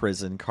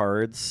prison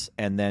cards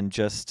and then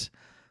just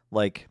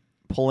like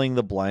pulling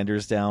the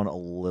blinders down a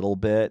little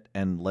bit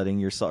and letting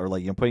yourself, or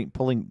like, you know,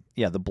 pulling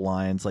the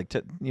blinds, like,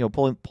 to, you know,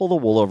 pull the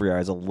wool over your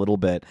eyes a little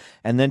bit,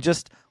 and then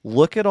just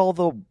look at all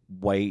the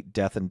white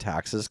death and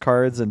taxes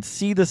cards and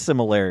see the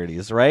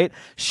similarities, right?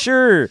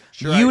 Sure,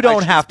 you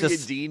don't have to be a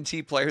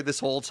D&T player this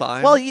whole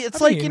time. Well, it's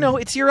you know,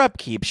 it's your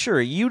upkeep. Sure,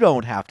 you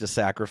don't have to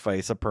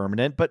sacrifice a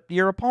permanent, but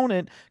your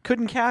opponent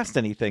couldn't cast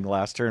anything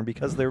last turn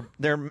because the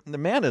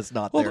mana's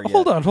not there yet.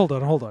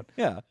 Hold on.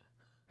 Yeah.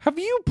 Have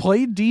you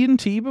played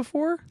D&T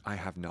before? I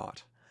have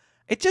not.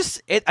 I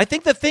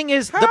think the thing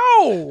is,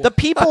 How? the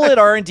people at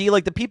R&D,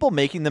 like the people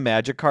making the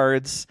Magic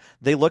cards,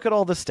 they look at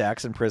all the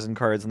stacks and prison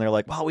cards and they're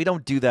like, "Wow, we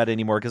don't do that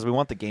anymore because we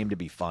want the game to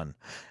be fun."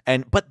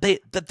 But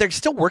they're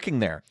still working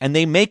there, and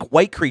they make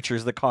white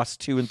creatures that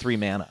cost 2 and 3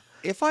 mana.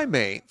 If I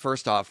may,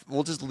 first off,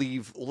 we'll just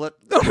let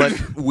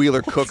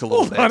Wheeler cook a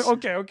little bit.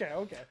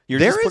 Okay.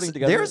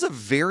 There's a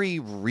very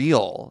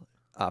real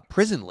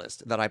prison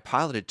list that I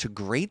piloted to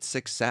great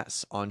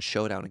success on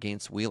Showdown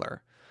against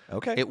Wheeler.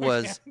 Okay. It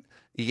was,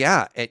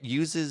 it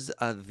uses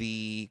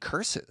the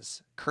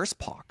curse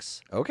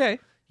pox. Okay.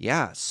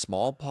 Yeah,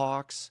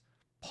 smallpox,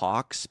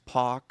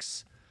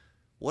 pox.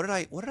 What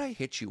did I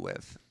hit you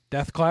with?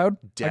 Death Cloud?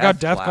 I Death got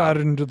Death Cloud.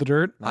 Clouded into the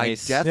dirt.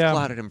 Nice. I Death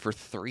Clouded him for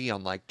 3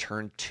 on like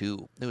turn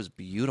 2. It was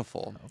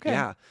beautiful. Okay.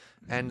 Yeah.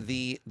 And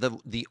the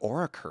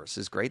Aura Curse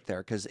is great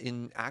there because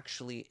in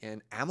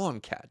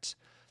Amonkhet,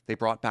 they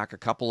brought back a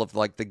couple of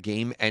like the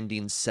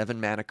game-ending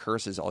 7-mana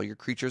curses. All your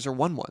creatures are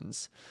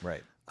 1/1s.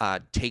 Right.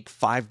 Take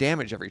 5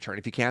 damage every turn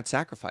if you can't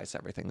sacrifice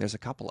everything. There's a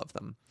couple of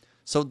them.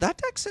 So that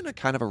deck's in a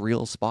kind of a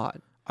real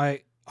spot.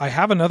 I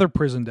have another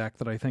prison deck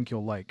that I think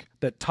you'll like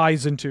that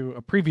ties into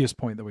a previous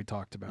point that we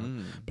talked about.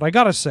 But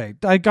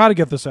I gotta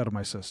get this out of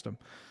my system.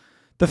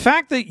 The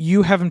fact that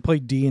you haven't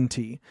played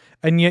D&T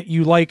and yet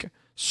you like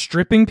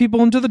stripping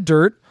people into the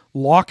dirt,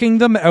 locking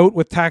them out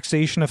with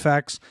taxation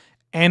effects,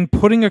 and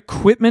putting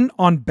equipment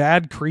on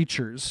bad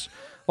creatures.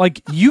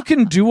 Like, you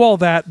can do all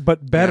that,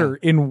 but better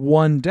in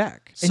one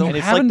deck. So And you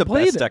it's haven't like the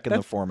played best it. deck in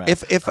the format.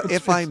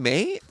 If I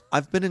may,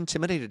 I've been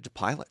intimidated to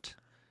pilot.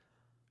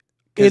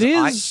 It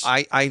is.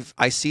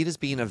 I see it as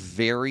being a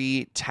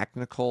very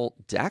technical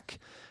deck,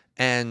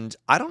 and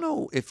I don't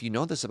know if you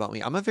know this about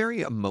me. I'm a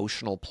very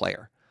emotional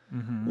player,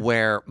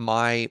 where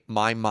my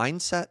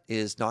mindset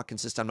is not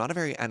consistent. I'm not a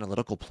very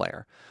analytical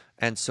player,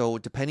 and so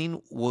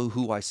depending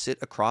who I sit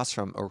across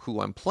from or who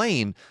I'm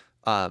playing,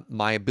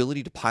 my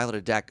ability to pilot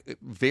a deck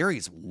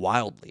varies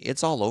wildly.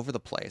 It's all over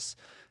the place.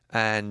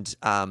 And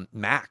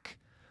Mac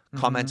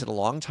commented a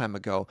long time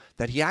ago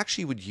that he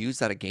actually would use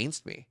that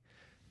against me.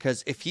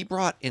 Because if he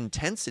brought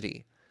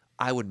intensity,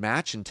 I would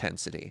match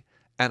intensity.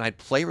 and I'd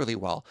play really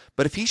well.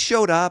 But if he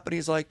showed up and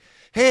he's like,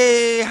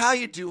 "Hey, how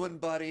you doing,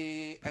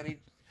 buddy?"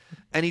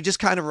 and he just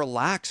kind of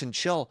relax and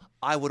chill,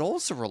 I would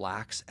also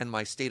relax and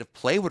my state of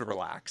play would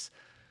relax.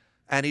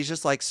 And he's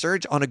just like,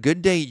 "Serge, on a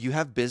good day, you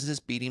have business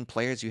beating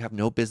players you have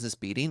no business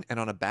beating. And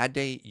on a bad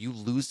day, you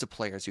lose to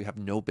players you have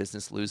no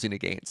business losing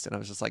against." And I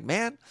was just like,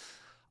 man,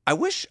 I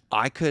wish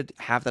I could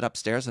have that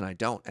upstairs and I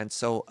don't. And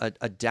so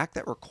a deck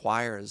that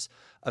requires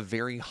a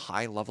very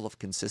high level of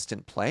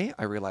consistent play,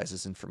 I realize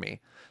isn't for me.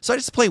 So I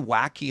just play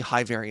wacky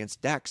high variance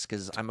decks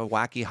because I'm a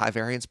wacky high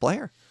variance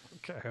player.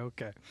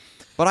 Okay.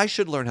 But I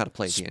should learn how to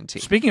play D&T.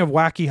 Speaking of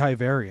wacky high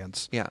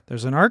variance, Yeah.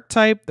 there's an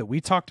archetype that we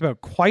talked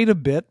about quite a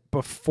bit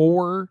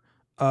before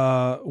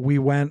we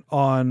went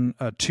on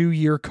a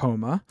 2-year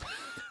coma.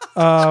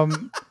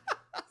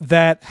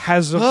 That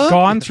has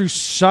gone through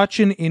such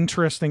an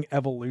interesting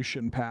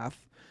evolution path,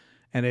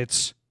 and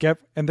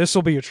and this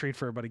will be a treat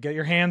for everybody. Get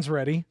your hands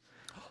ready.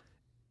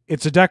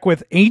 It's a deck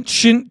with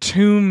Ancient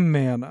Tomb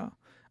mana,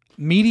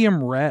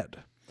 medium red.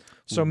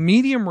 So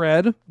medium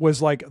red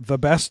was like the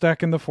best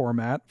deck in the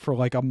format for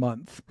like a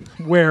month,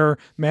 where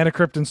Mana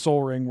Crypt and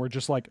Soul Ring were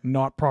just like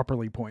not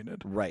properly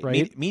pointed.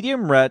 Right.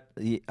 Medium red,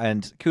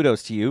 and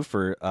kudos to you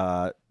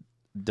for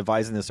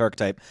devising this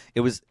archetype.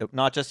 It was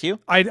not just you.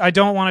 I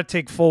don't want to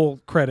take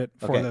full credit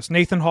for Okay. this.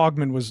 Nathan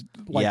Hogman was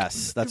like,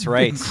 Yes, that's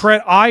right.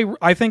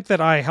 I think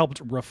that I helped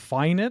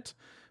refine it,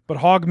 but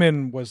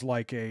Hogman was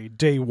like a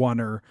day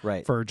oneer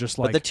Right. for just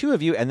But like the two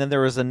of you, and then there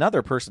was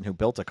another person who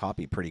built a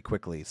copy pretty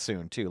quickly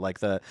soon too. Like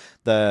the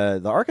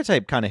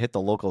archetype kind of hit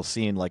the local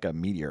scene like a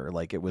meteor.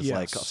 Like it was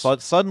like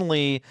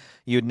suddenly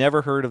you'd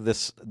never heard of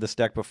this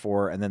deck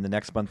before, and then the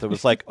next month it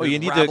was like, oh, you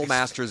need Rabble to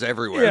masters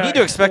everywhere. you need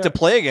to expect to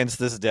play against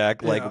this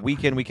deck like Yeah.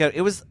 week in.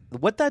 It was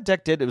what that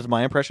deck did. It was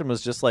my impression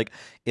was just like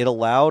it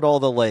allowed all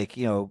the like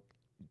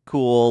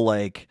cool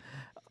like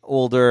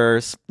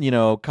older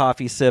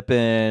coffee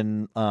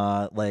sipping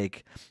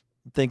like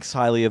thinks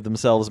highly of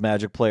themselves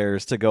Magic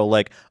players to go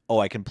like, oh,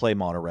 I can play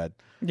mono red.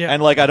 Yeah.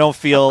 And like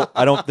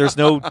there's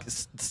no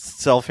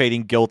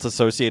self-hating guilt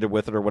associated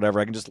with it or whatever.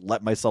 I can just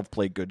let myself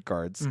play good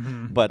cards.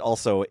 But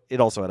also it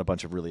also had a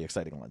bunch of really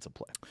exciting lines of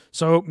play.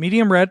 So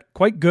medium red,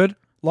 quite good.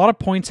 A lot of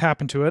points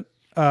happened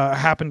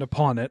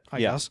upon it, I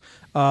guess,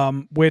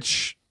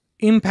 which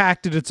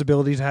impacted its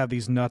ability to have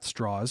these nuts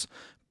draws.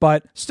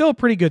 But still a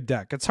pretty good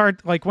deck. It's hard,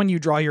 like when you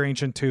draw your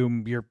Ancient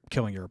Tomb, you're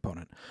killing your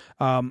opponent.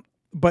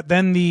 But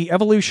then the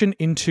evolution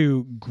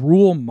into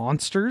Gruul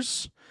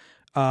Monsters,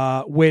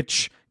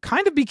 which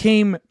kind of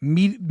became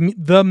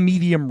the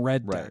medium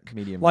red deck.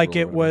 Medium like Gruul,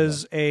 it whatever,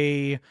 was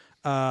a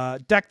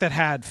deck that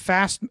had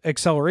fast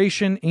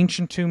acceleration,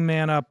 Ancient Tomb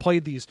mana,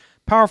 played these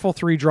powerful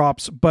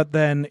 3-drops, but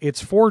then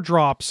its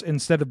 4-drops,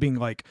 instead of being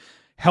like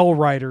Hell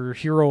Rider,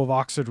 Hero of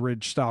Oxid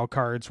Ridge style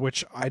cards,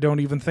 which I don't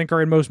even think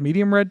are in most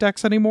medium red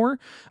decks anymore.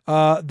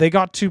 They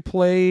got to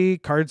play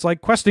cards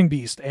like Questing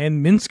Beast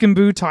and Minsk and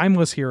Boo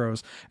Timeless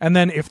Heroes. And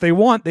then if they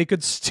want, they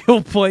could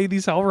still play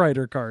these Hell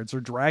Rider cards or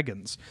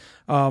Dragons.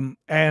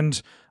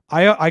 And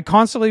I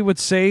constantly would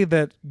say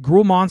that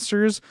Gruul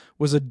Monsters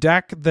was a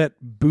deck that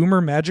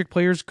boomer Magic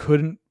players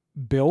couldn't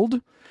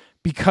build,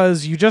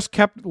 because you just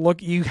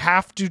you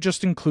have to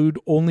just include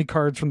only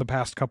cards from the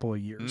past couple of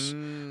years.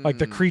 Like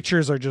the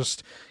creatures are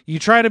just, you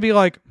try to be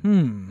like,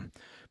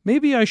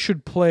 maybe I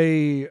should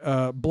play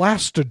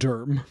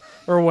Blastoderm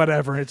or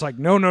whatever. It's like,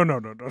 no.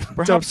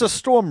 Perhaps a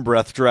Storm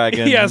Breath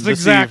Dragon Yes, this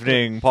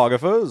exactly. evening,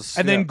 Pogaphos.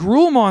 And then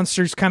Gruul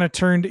Monsters kind of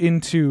turned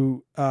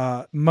into,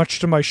 much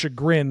to my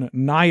chagrin,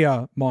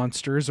 Naya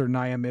Monsters or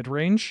Naya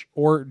Midrange,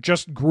 or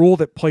just Gruul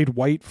that played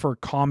white for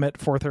Comet,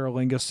 Fourth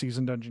Aerolingus,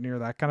 Seasoned Engineer,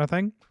 that kind of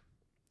thing.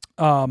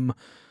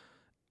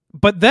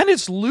 But then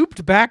it's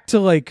looped back to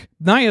like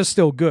Naya's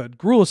still good,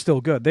 Gruul is still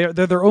good. They're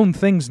their own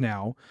things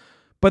now.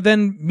 But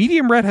then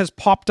medium red has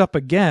popped up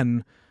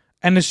again,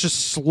 and it's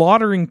just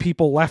slaughtering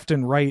people left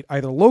and right,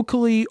 either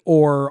locally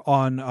or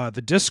on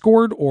the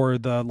Discord or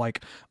the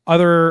like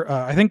other.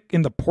 I think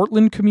in the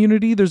Portland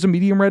community, there's a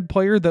medium red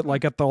player that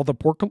like at all the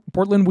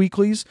Portland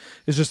weeklies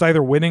is just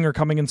either winning or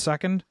coming in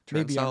second.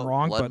 Turns Maybe I'm out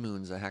wrong, Blood but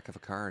Moon's a heck of a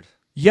card.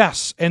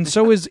 yes, and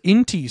so is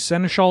Inti,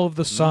 Seneschal of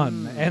the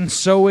Sun, and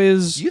so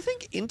is. Do you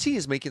think Inti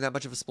is making that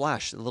much of a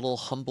splash? A little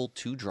humble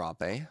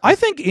 2-drop, eh? I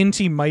think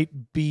Inti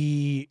might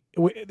be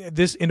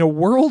this in a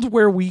world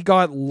where we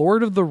got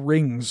Lord of the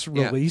Rings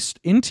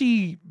released.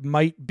 Inti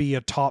might be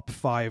a top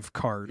 5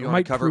 card. You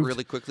want to cover it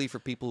really quickly for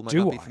people who might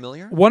not be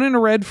familiar? 1 in a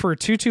red for a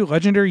 2/2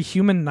 legendary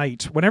human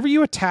knight. Whenever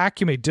you attack,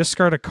 you may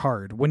discard a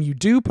card. When you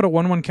do, put a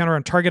 1/1 counter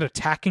on target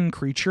attacking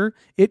creature.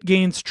 It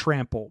gains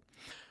trample.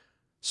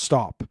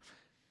 Stop.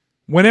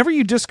 Whenever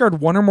you discard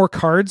 1 or more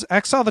cards,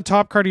 exile the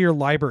top card of your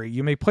library.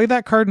 You may play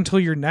that card until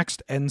your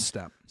next end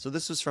step. So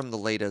this was from the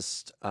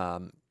latest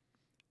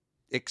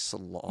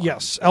Ixalan.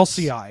 Yes,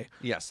 LCI.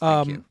 Yes,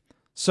 thank you.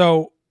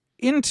 So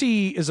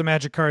Inti is a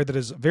Magic card that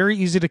is very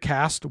easy to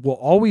cast, will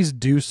always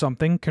do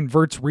something,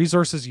 converts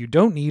resources you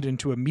don't need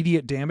into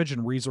immediate damage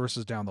and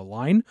resources down the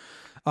line,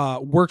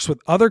 works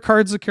with other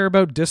cards that care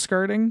about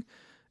discarding,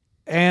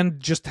 and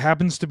just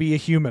happens to be a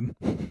human,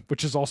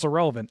 which is also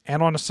relevant,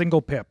 and on a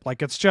single pip.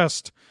 Like, it's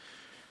just...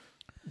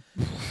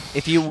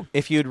 If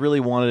you'd really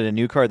wanted a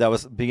new card, that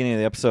was beginning of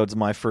the episode's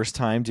my first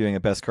time doing a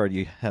best card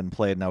you hadn't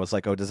played, and I was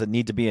like, oh, does it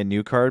need to be a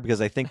new card?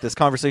 Because I think this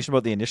conversation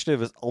about the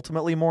initiative is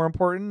ultimately more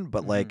important,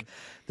 but like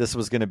this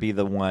was going to be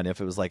the one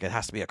if it was like it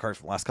has to be a card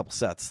from the last couple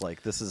sets.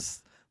 Like this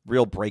is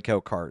real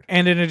breakout card.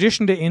 And in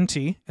addition to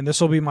Inti, and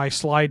this will be my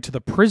slide to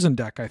the prison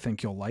deck I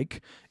think you'll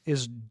like,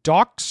 is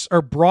Docks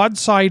or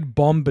Broadside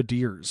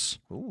Bombardiers.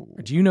 Ooh.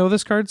 Do you know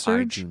this card,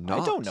 Serge?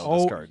 I don't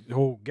know this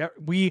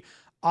card.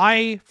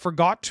 I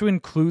forgot to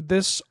include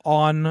this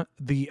on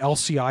the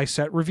LCI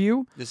set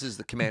review. This is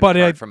the command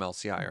card from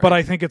LCI, right? But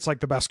I think it's like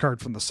the best card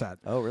from the set.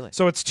 Oh, really?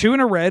 So it's 2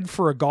 and a red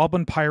for a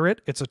Goblin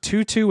Pirate. It's a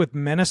 2/2 with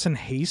Menace and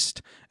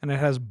Haste, and it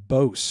has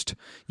Boast.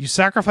 You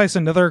sacrifice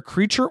another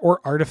creature or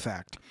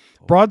artifact.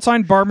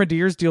 Broadside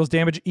Bombardiers deals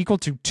damage equal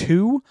to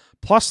 2,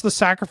 plus the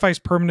sacrifice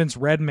permanent's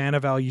red mana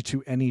value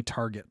to any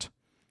target.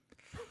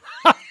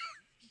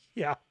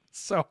 Yeah,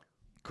 so...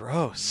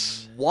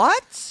 Gross.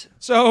 What?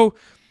 So...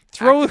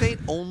 Activate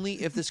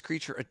only if this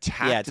creature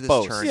attacked this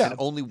Boast. turn, and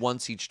only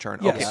once each turn.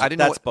 Yes. Okay, I didn't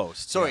know That's what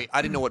Boast. Sorry,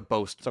 I didn't know what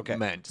Boast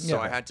meant.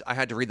 So Yeah. I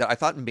had to read that. I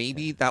thought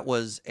maybe that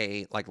was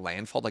a like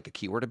landfall, like a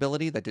keyword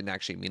ability that didn't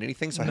actually mean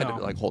anything. So I had to No.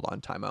 be like, hold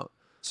on, time out.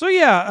 So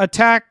yeah,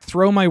 attack,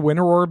 throw my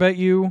Winter Orb at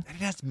you. And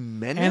it has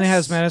menace. And it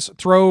has Menace.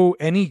 Throw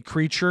any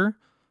creature.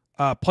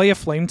 Play a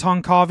Flame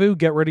Tongue Kavu.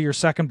 Get rid of your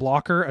second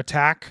blocker.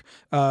 Attack.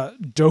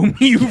 Dome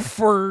you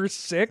for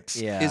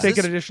 6. Yeah. Take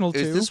an additional 2.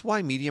 Is this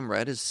why medium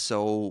red is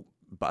so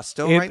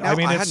busto It- right now? I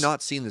mean, I had it's-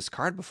 not seen this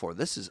card before.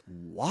 This is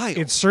wild.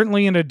 It's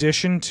certainly in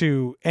addition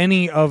to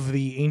any of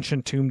the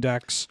Ancient Tomb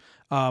decks.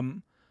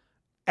 And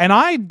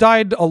I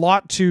died a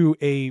lot to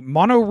a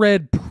mono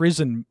red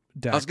prison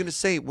deck. I was going to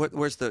say,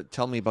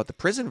 tell me about the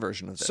prison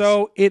version of this.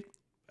 So it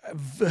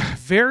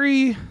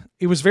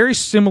was very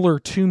similar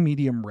to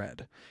medium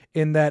red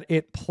in that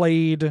it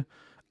played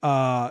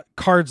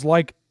cards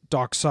like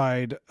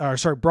Broadside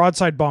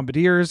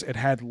Bombardiers. It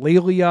had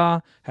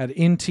Lelia, had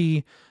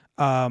Inti.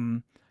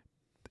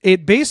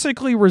 It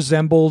basically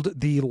resembled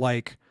the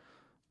like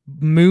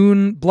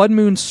Blood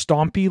Moon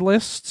Stompy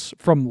lists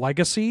from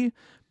Legacy,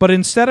 but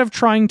instead of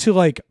trying to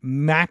like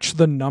match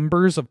the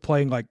numbers of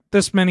playing like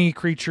this many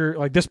creature,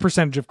 like this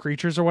percentage of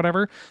creatures or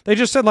whatever, they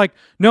just said like,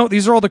 no,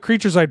 these are all the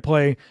creatures I'd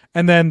play,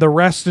 and then the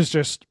rest is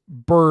just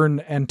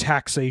burn and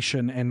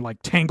taxation and like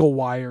tangle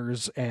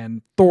wires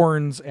and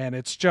thorns, and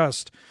it's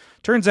just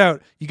turns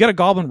out you get a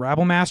Goblin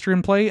Rabble Master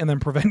in play and then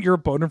prevent your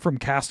opponent from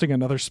casting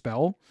another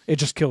spell, it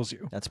just kills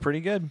you. That's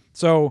pretty good.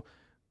 So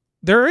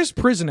there is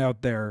prison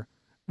out there.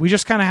 We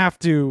just kind of have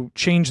to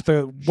change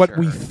what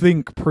we Sure.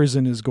 think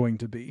prison is going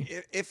to be.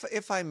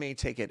 If I may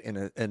take it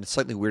in a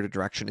slightly weirder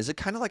direction, is it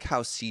kind of like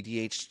how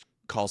CDH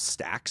calls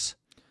stacks?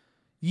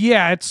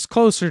 Yeah, it's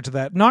closer to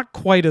that. Not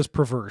quite as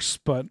perverse,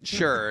 but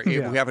Sure.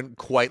 Yeah. We haven't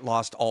quite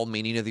lost all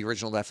meaning of the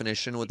original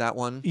definition with that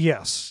one.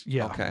 yes.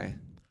 Yeah. Okay.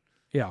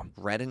 Yeah.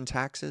 Red and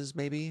taxes,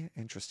 maybe?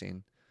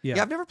 Interesting.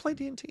 Yeah. I've never played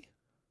D&T.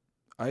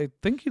 I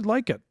think you'd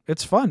like it.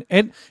 It's fun.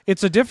 And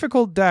it's a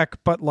difficult deck,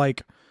 but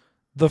like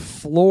the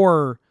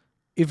floor,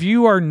 if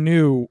you are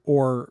new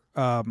or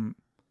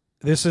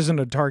this isn't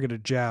a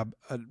targeted jab,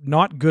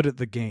 not good at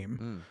the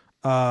game,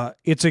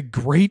 it's a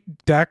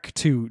great deck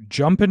to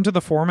jump into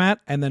the format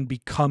and then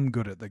become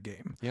good at the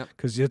game. Yep.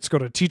 Because it's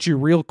going to teach you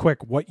real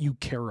quick what you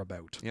care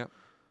about. Yep.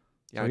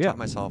 Yeah, So, I yeah. taught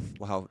myself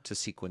how to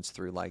sequence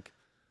through like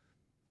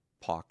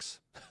pox,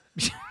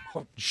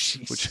 Oh,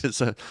 jeez.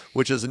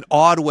 which is an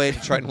odd way to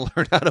try and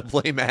learn how to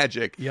play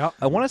Magic. Yeah.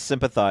 I want to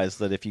sympathize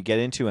that if you get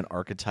into an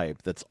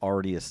archetype that's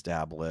already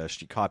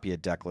established, you copy a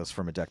deck list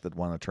from a deck that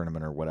won a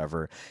tournament or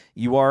whatever,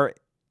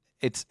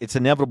 it's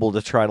inevitable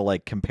to try to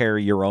like compare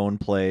your own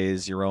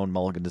plays, your own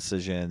mulligan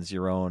decisions,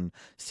 your own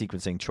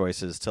sequencing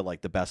choices to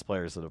like the best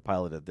players that have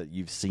piloted that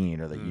you've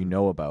seen or that you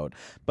know about.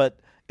 But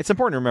it's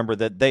important to remember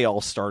that they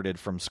all started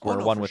from square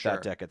one for with sure.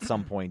 that deck at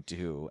some point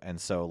too. And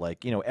so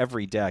like,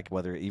 every deck,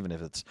 whether even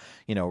if it's,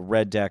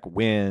 red deck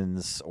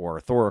wins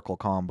or Thoracle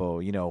combo,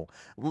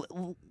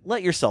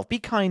 let yourself be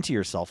kind to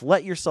yourself.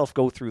 Let yourself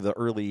go through the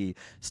early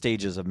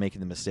stages of making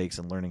the mistakes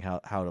and learning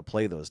how to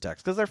play those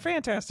decks because they're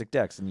fantastic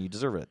decks and you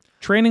deserve it.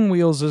 Training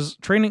wheels is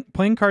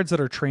playing cards that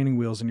are training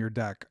wheels in your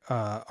deck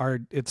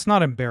it's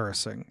not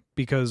embarrassing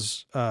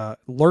because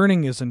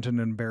learning isn't an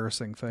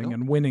embarrassing thing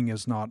and winning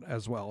is not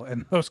as well,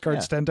 and those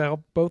cards tend to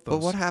help both those.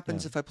 But what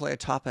happens if I play a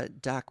top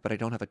 8 deck, but I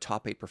don't have a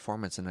top 8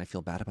 performance and I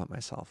feel bad about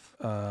myself?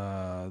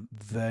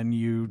 Then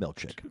you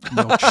Milkshake.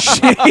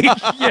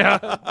 yeah,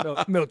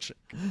 milkshake.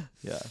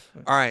 Yeah.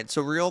 All right,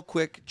 so real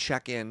quick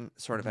check-in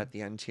sort of at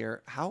the end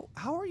here. How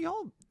are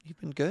y'all? You've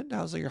been good?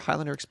 How's your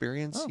Highlander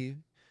experience?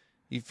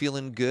 You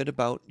feeling good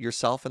about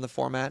yourself and the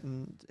format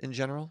in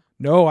general?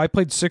 No, I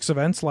played 6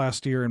 events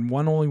last year and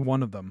won only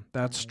one of them.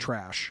 That's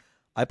trash.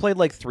 I played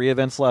like 3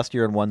 events last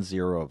year and won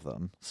 0 of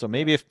them. So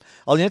maybe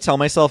I'll need to tell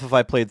myself if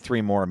I played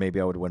 3 more, maybe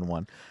I would win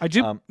 1. I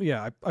did.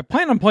 I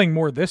plan on playing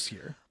more this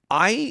year.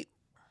 I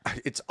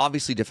It's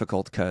obviously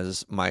difficult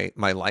because my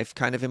life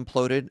kind of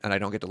imploded and I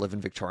don't get to live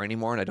in Victoria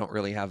anymore, and I don't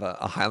really have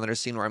a Highlander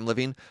scene where I'm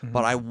living.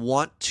 But I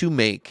want to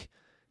make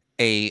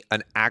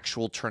an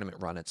actual tournament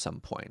run at some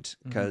point,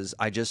 because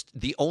when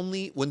the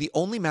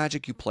only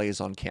Magic you play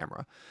is on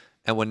camera,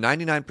 and when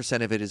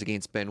 99% of it is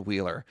against Ben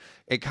Wheeler,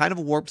 it kind of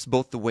warps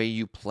both the way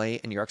you play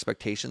and your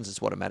expectations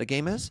as what a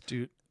metagame is.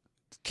 Dude,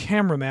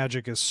 camera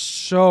Magic is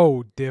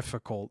so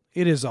difficult.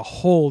 It is a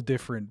whole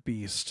different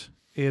beast.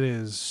 It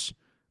is,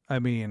 I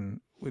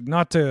mean,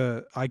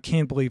 I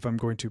can't believe I'm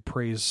going to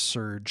praise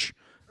Serge,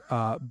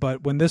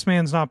 but when this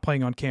man's not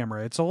playing on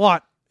camera, it's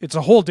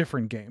a whole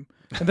different game.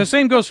 And the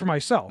same goes for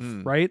myself,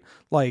 right?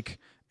 Like,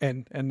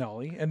 and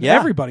Nolly and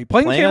everybody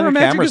playing camera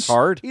Magic is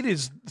hard. It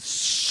is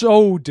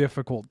so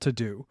difficult to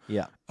do.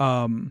 Yeah.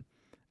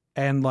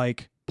 And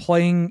like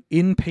playing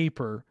in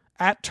paper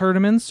at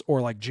tournaments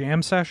or like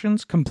jam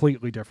sessions,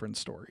 completely different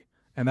story.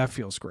 And that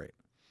feels great.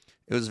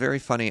 It was very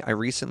funny. I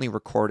recently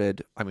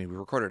recorded, we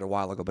recorded a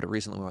while ago, but it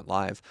recently went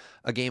live,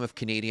 a game of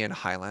Canadian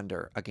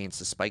Highlander against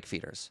the Spike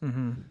Feeders.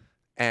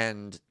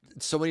 And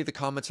so many of the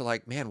comments are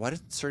like, man, why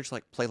didn't Serge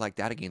play like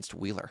that against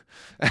Wheeler?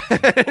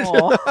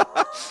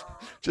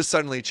 Just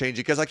suddenly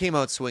changing, because I came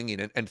out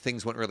swinging and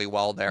things went really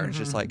well there. And it's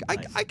just like,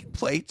 I can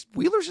play.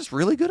 Wheeler's just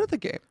really good at the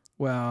game.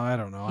 Well, I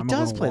don't know. He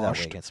does play that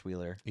way against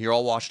Wheeler. You're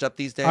all washed up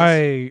these days?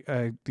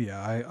 I'm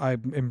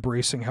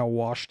embracing how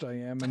washed I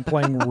am and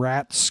playing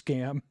Rat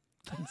Scam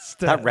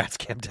instead. That Rat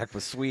Scam deck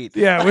was sweet.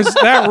 Yeah,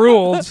 that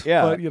ruled.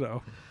 Yeah. But,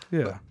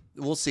 yeah.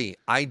 We'll see.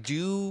 I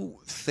do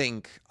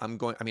think I'm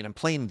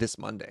playing this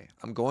Monday.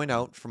 I'm going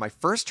out for my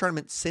first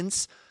tournament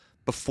since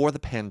before the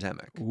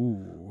pandemic.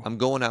 Ooh. I'm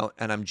going out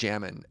and I'm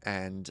jamming,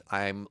 and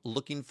I'm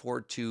looking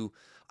forward to,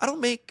 I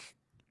don't make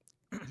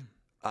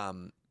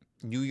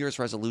New Year's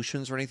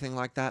resolutions or anything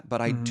like that,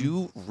 but I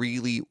do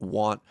really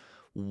want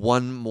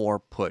one more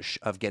push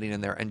of getting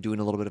in there and doing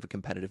a little bit of a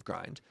competitive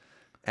grind.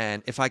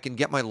 And if I can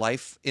get my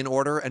life in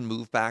order and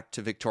move back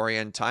to Victoria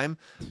in time,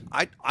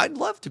 I'd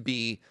love to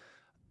be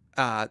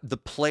the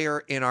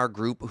player in our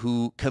group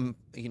who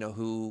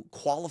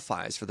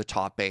qualifies for the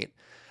top 8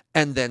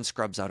 and then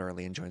scrubs out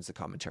early and joins the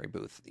commentary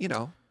booth,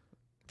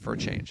 for a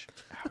change.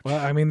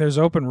 Well, there's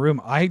open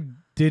room. I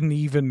didn't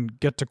even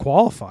get to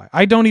qualify.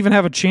 I don't even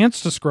have a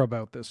chance to scrub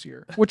out this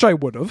year, which I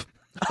would have.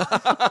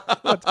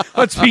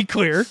 Let's be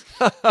clear.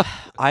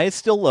 I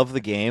still love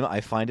the game.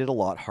 I find it a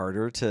lot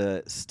harder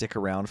to stick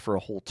around for a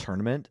whole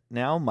tournament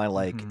now.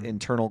 My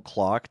internal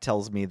clock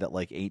tells me that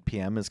 8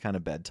 p.m. is kind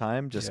of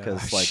bedtime, just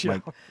because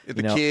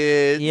the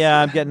kids. Yeah,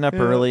 I'm getting up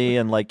early,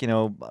 and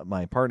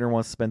my partner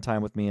wants to spend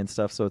time with me and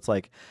stuff. So it's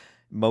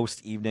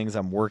most evenings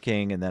I'm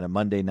working, and then a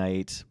Monday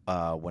night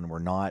when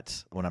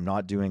I'm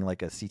not doing a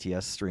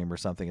CTS stream or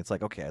something, it's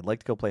okay, I'd like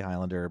to go play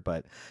Highlander,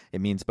 but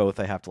it means both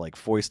I have to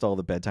foist all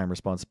the bedtime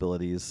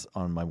responsibilities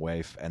on my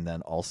wife, and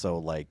then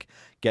also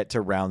get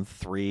to round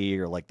 3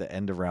 or the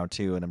end of round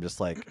 2, and I'm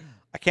just I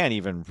can't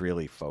even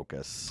really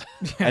focus.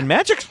 And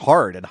Magic's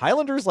hard, and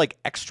Highlander's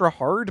extra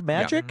hard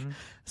Magic. Yeah.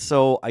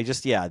 So I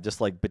just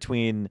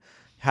between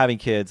having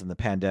kids and the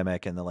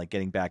pandemic and then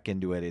getting back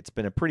into it, it's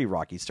been a pretty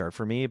rocky start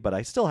for me, but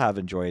I still have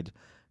enjoyed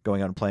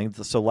going out and playing.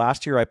 So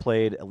last year I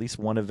played at least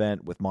one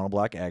event with Mono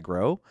Black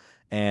Aggro,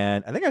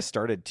 and I think I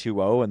started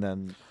 2-0 and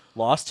then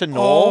lost to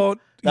Noel.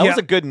 That was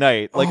a good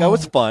night. That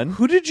was fun.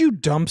 Who did you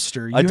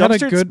dumpster? You I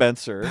dumpstered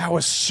Spencer. That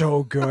was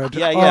so good.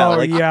 Yeah.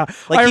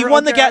 He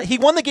won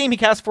the game he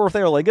cast 4th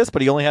Aerolingus,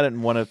 but he only had it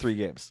in 1 of 3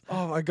 games.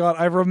 Oh my god,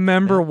 I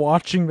remember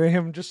watching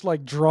him just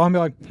draw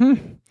me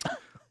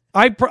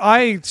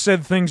I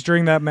said things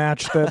during that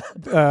match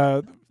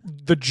that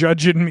the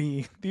judge in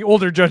me, the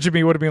older judge in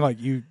me, would have been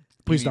you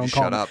please don't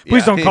comment.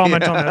 Please don't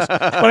comment on this.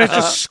 But it's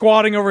just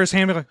squatting over his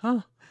hand, be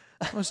huh?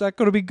 Was that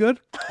going to be good?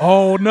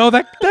 Oh no,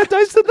 that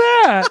dies to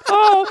that.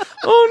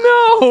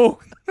 Oh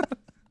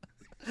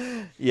no.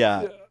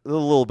 Yeah. A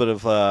little bit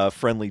of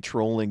friendly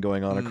trolling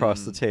going on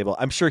across the table.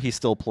 I'm sure he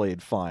still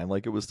played fine.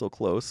 It was still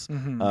close.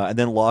 And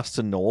then lost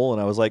to Noel,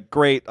 and I was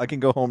great, I can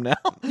go home now.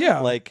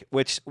 Yeah.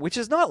 Which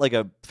is not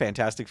a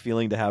fantastic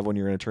feeling to have when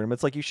you're in a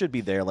tournament. It's you should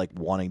be there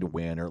wanting to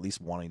win, or at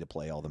least wanting to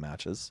play all the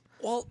matches.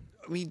 Well,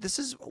 this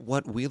is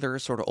what Wheeler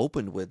sort of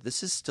opened with.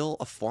 This is still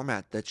a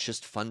format that's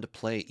just fun to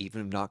play,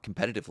 even not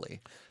competitively.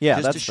 Yeah,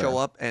 just that's to show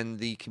fair. up, and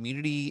the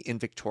community in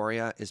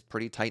Victoria is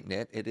pretty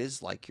tight-knit. It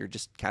is you're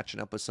just catching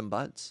up with some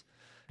buds.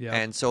 Yeah.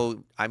 And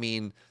so,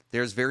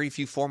 there's very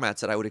few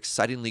formats that I would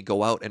excitingly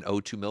go out and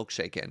O2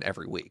 milkshake in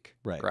every week.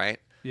 Right?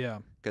 Yeah.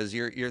 Because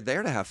you're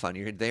there to have fun.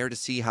 You're there to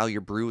see how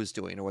your brew is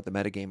doing, or what the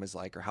metagame is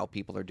like, or how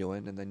people are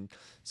doing. And then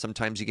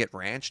sometimes you get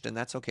ranched, and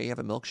that's okay. You have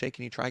a milkshake and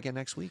you try again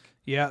next week.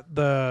 Yeah.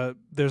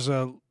 There's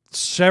a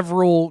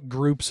several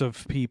groups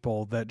of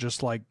people that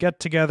just like get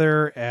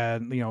together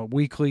and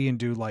weekly and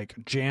do like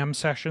jam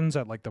sessions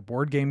at like the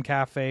board game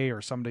cafe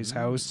or somebody's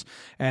house,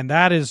 and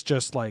that is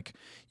just like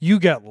you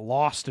get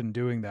lost in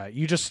doing that.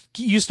 You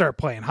start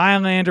playing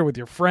Highlander with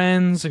your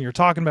friends and you're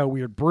talking about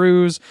weird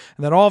brews,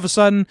 and then all of a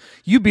sudden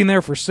you've been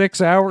there for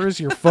 6 hours,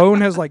 your phone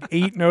has like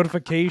 8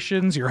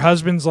 notifications, your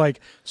husband's like,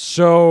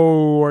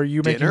 so are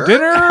you making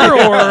dinner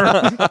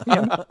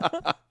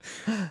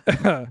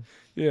or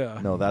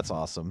yeah. No, that's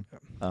awesome.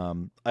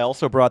 I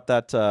also brought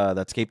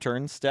that Scape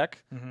Turns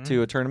deck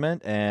to a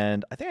tournament,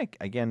 and I think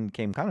I again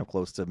came kind of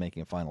close to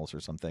making finals or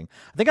something.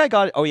 I think I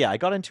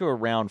got into a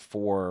round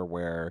 4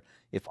 where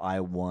if I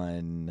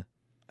won,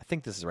 I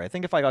think this is right. I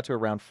think if I got to a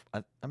round,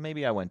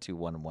 maybe I went to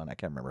 1-1. I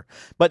can't remember,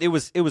 but it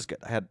was good.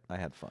 I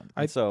had fun.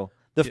 So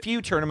the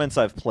few tournaments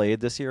I've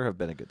played this year have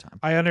been a good time.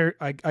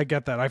 I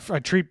get that. I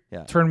treat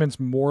tournaments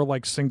more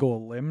like single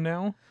elim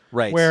now.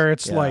 Right. Where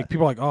it's like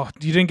people are like, oh,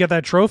 you didn't get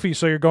that trophy,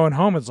 so you're going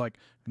home. It's like,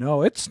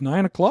 no, it's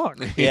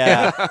 9:00.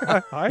 Yeah.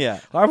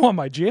 I want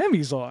my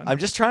jammies on. I'm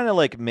just trying to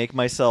like make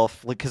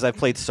myself, like, because I've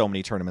played so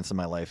many tournaments in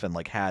my life and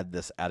like had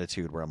this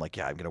attitude where I'm like,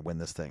 yeah, I'm gonna win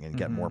this thing and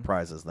get more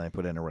prizes than I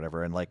put in or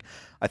whatever. And like,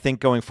 I think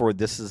going forward,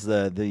 this is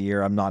the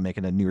year. I'm not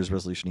making a New Year's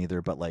resolution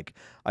either, but like,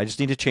 I just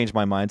need to change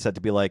my mindset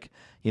to be like,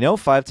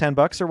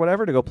 $5-10 or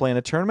whatever to go play in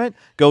a tournament,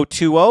 go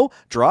 2-0,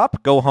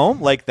 drop, go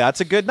home. Like,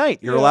 that's a good night.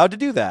 You're allowed to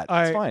do that.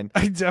 It's fine.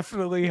 I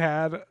definitely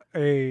had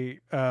a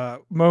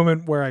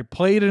moment where I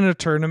played in a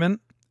tournament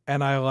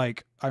and I'm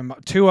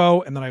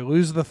 2-0 and then I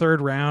lose the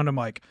third round. I'm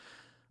like,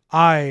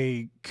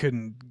 I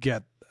could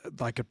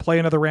play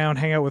another round,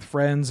 hang out with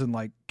friends and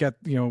like get,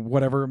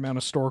 whatever amount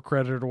of store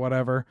credit or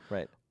whatever.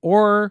 Right.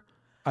 Or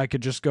I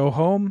could just go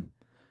home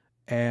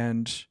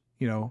and,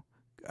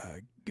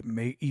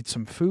 eat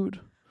some food,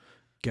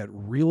 get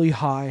really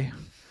high,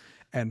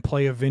 and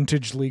play a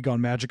vintage league on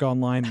Magic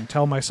Online and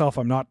tell myself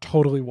I'm not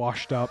totally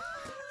washed up.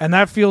 And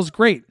that feels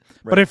great.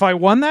 Right. But if I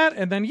won that,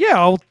 and then,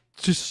 I'll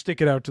just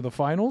stick it out to the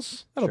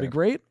finals. That'll be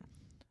great.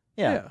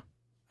 Yeah.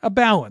 A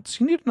balance.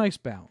 You need a nice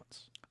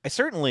balance. I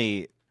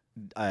certainly,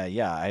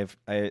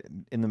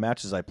 in the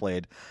matches I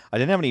played, I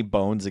didn't have any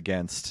bones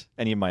against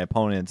any of my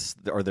opponents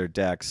or their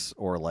decks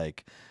or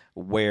like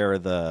where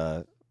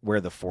the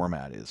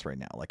format is right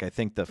now. Like, I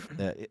think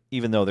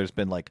even though there's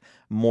been like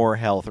more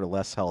health or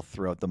less health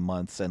throughout the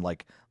months, and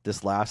like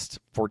this last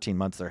 14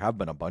 months, there have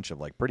been a bunch of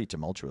like pretty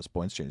tumultuous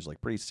points changes,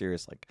 like pretty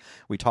serious. Like,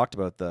 we talked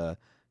about the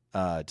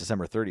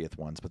December 30th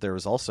ones, but there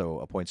was also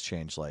a points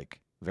change like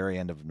very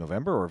end of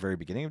November or very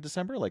beginning of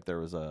December. Like, there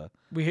was or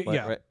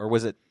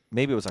was it,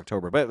 maybe it was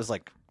October, but it was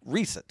like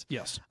recent.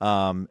 Yes.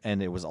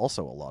 And it was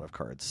also a lot of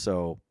cards.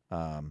 So,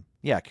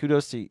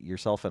 kudos to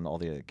yourself and all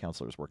the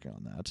counselors working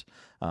on that,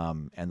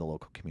 and the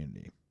local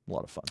community. A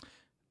lot of fun.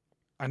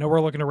 I know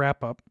we're looking to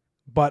wrap up,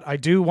 but I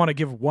do want to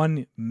give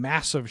one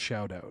massive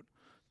shout out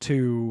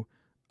to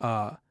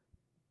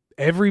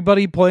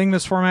everybody playing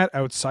this format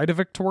outside of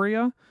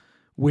Victoria,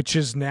 which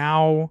is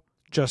now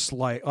just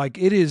like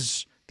it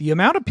is. The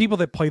amount of people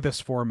that play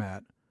this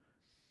format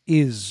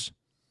is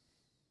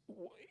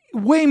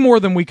way more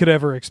than we could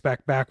ever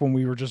expect back when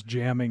we were just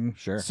jamming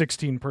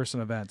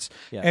 16-person events.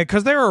 Yeah.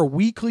 Because there are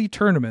weekly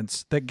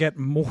tournaments that get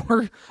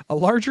a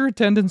larger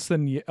attendance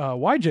than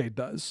YJ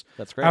does.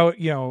 That's great.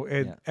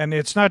 And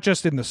it's not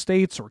just in the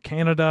States or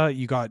Canada.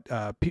 You got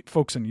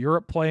folks in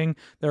Europe playing.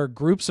 There are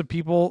groups of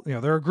people,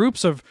 there are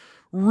groups of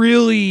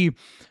really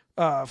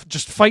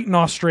just fighting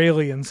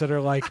Australians that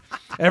are like,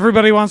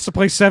 everybody wants to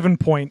play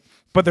 7-point,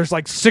 but there's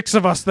like 6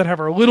 of us that have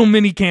our little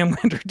mini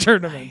Highlander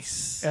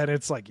tournaments. Nice. And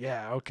it's like,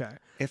 okay.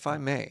 If I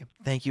may.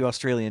 Thank you,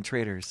 Australian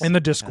traders. In the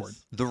Discord.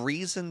 Yes. The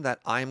reason that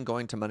I'm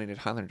going to Monday Night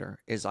Highlander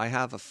is I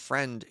have a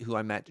friend who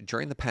I met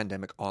during the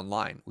pandemic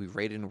online. We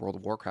raided in World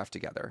of Warcraft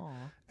together.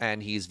 Aww.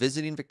 And he's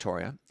visiting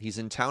Victoria. He's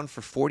in town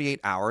for 48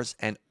 hours.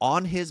 And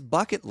on his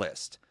bucket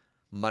list,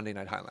 Monday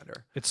Night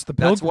Highlander. It's the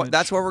pilgrimage.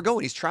 That's where we're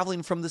going. He's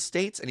traveling from the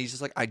States, and he's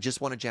just like, I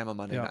just want to jam on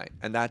Monday night.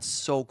 And that's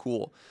so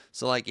cool.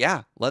 So like,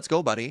 let's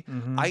go, buddy.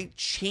 Mm-hmm. I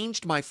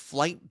changed my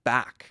flight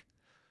back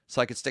so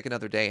I could stick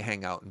another day,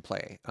 hang out, and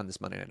play on this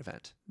Monday night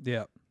event.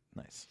 Yeah.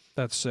 Nice.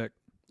 That's sick.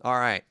 All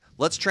right.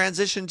 Let's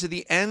transition to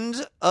the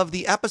end of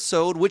the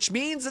episode, which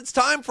means it's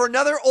time for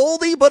another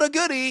oldie but a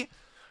goodie.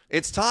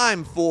 It's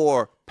time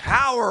for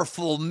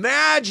Powerful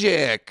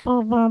Magic.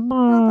 Bum, bum,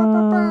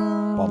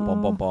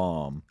 bum,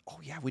 bum. Oh,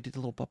 yeah, we did a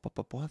little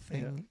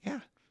thing.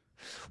 Yeah.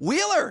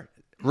 Wheeler,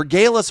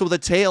 regale us with a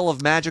tale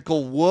of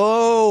magical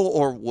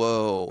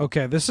whoa.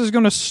 Okay, this is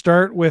going to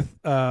start with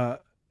an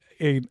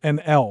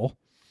L.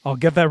 I'll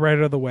get that right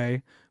out of the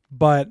way.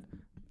 But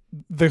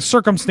the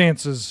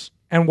circumstances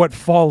and what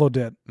followed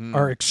it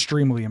are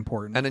extremely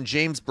important. And then,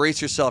 James,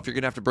 brace yourself. You're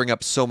going to have to bring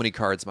up so many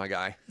cards, my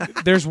guy.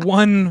 There's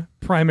one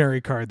primary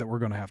card that we're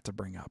going to have to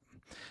bring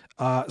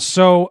up.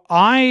 So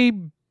I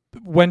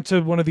went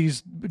to one of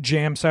these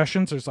jam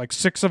sessions. There's like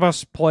 6 of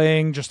us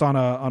playing just on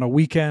a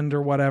weekend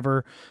or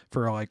whatever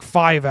for like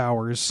 5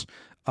 hours.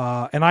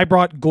 And I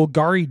brought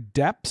Golgari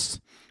Depths,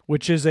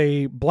 which is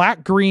a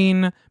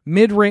black-green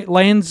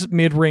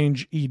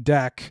mid-range E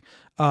deck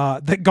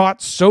that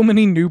got so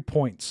many new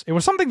points. It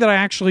was something that I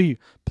actually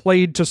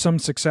played to some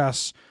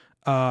success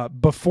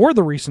before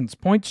the recent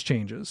points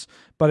changes,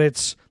 but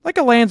it's like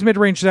a lands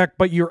mid-range deck,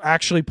 but you're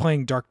actually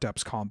playing Dark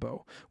Depths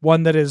combo,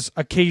 one that is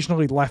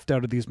occasionally left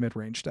out of these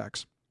mid-range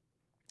decks.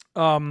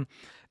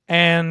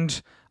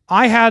 And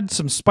I had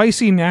some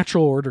spicy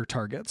natural order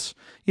targets.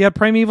 You had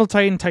Primeval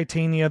Titan,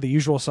 Titania, the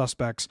usual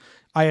suspects.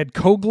 I had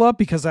Kogla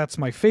because that's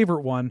my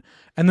favorite one.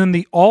 And then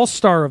the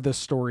all-star of this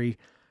story,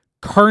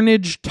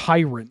 Carnage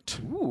Tyrant.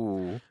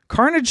 Ooh.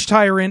 Carnage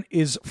Tyrant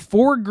is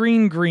 4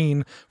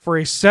 green for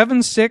a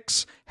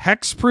 7/6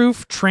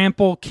 hexproof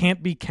trample,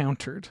 can't be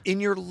countered. In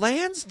your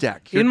lands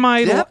deck. Your In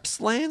my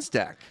Depths lands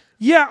deck.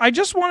 Yeah, I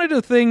just wanted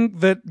a thing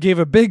that gave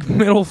a big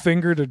middle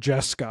finger to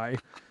Jeskai.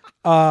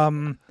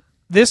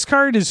 This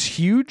card is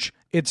huge.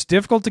 It's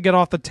difficult to get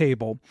off the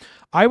table.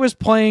 I was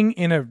playing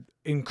in an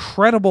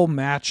incredible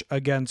match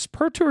against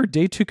Pro Tour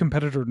Day 2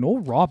 competitor Noel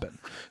Robin,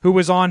 who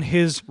was on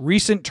his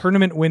recent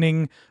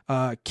tournament-winning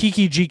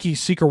Kiki Jiki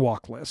Seeker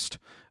Walk list.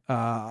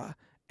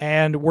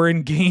 And we're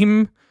in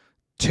game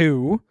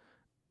 2,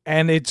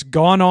 and it's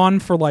gone on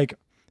for like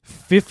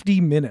 50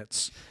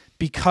 minutes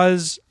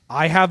because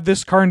I have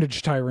this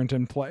Carnage Tyrant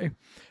in play.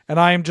 And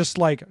I am just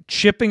like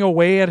chipping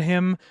away at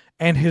him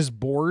and his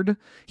board.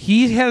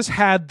 He has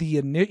had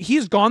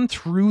he's gone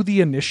through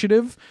the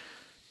initiative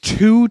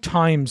 2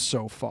 times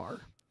so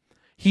far.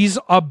 He's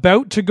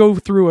about to go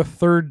through a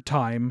 3rd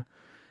time,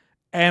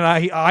 and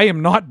I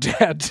am not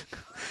dead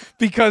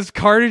because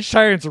Carnage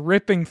Tyrant's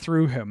ripping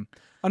through him.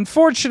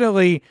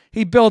 Unfortunately,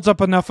 he builds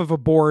up enough of a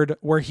board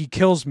where he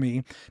kills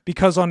me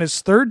because on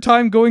his 3rd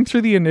time going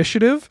through the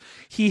initiative,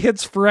 he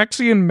hits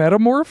Phyrexian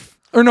Metamorph.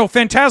 Or no,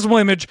 Phantasmal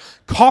Image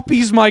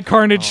copies my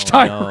Carnage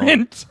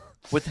Tyrant.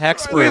 With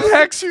hexproof. With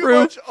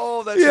hexproof.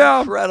 Oh, that's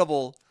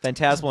incredible.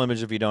 Phantasmal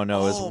Image, if you don't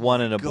know, is 1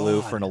 and a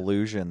blue for an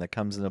illusion that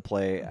comes into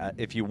play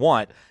if you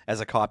want as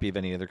a copy of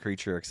any other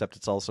creature, except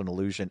it's also an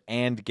illusion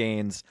and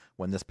gains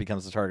when this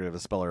becomes the target of a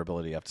spell or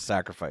ability. You have to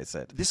sacrifice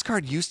it. This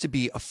card used to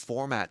be a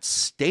format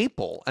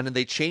staple, and then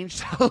they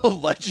changed how the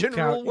legend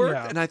rule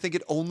worked, and I think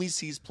it only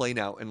sees play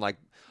now in like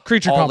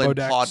creature all combo in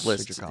decks. pod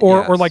lists.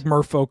 Or like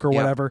Merfolk or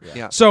whatever.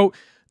 Yeah. So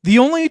the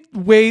only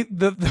way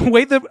the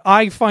way that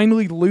I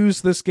finally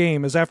lose this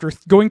game is after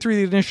going through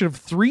the initiative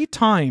 3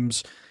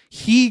 times,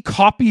 he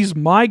copies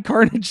my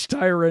Carnage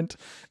Tyrant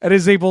and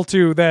is able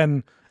to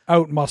then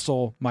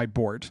outmuscle my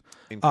board.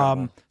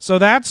 So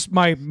that's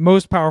my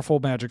most powerful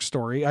Magic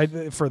story.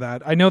 For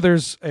that, I know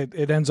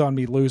it ends on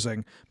me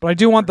losing, but I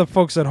do want the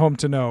folks at home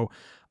to know.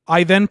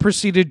 I then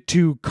proceeded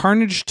to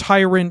Carnage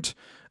Tyrant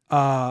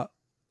Reanimator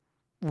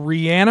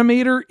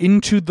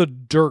into the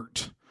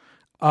dirt.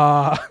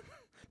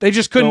 They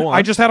just couldn't.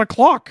 I just had a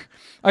clock.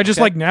 I just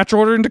like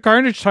natural order into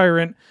Carnage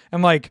Tyrant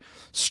and like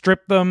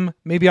stripped them.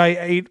 Maybe I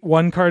ate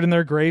 1 card in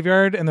their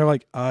graveyard and they're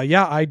like,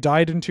 yeah, I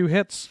died in 2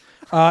 hits.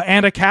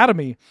 And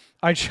Academy.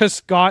 I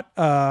just got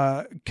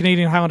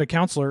Canadian Highlander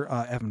Counselor,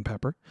 Evan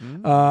Pepper,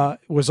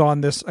 was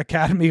on this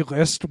Academy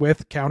list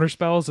with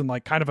counterspells and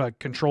like kind of a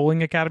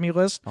controlling Academy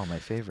list. Oh, my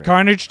favorite.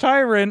 Carnage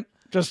Tyrant.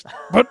 Just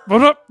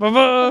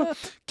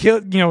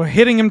kill,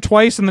 hitting him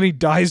twice and then he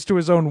dies to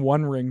his own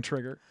 1-ring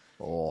trigger.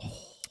 Oh.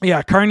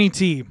 Yeah, Carney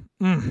T.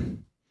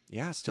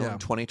 Yeah, still in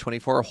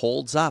 2024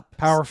 holds up.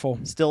 Powerful.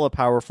 Still a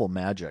powerful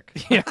magic.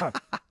 Yeah.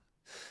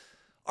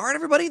 All right,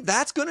 everybody,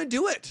 that's going to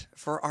do it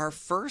for our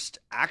first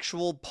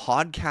actual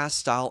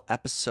podcast-style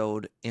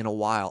episode in a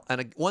while.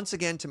 And once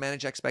again, to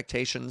manage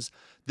expectations,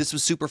 this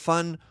was super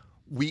fun.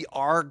 We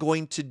are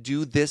going to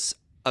do this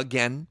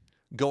again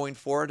going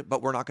forward,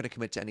 but we're not going to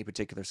commit to any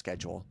particular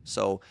schedule.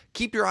 So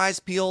keep your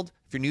eyes peeled.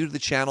 If you're new to the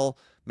channel,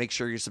 make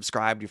sure you're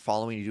subscribed, you're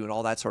following, you're doing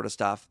all that sort of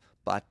stuff.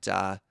 But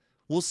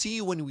we'll see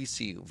you when we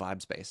see you,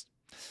 vibes-based.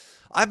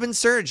 I've been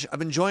Serge. I've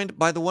been joined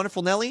by the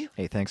wonderful Nelly.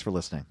 Hey, thanks for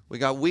listening. We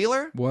got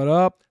Wheeler. What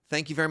up?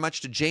 Thank you very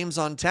much to James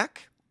on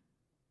Tech.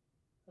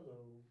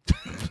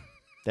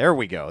 There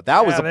we go.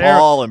 That was a there-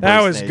 ball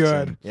that was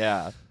impersonation. good.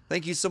 Yeah.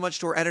 Thank you so much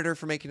to our editor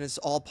for making this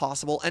all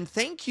possible. And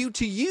thank you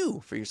to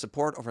you for your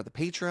support over at the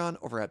Patreon,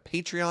 over at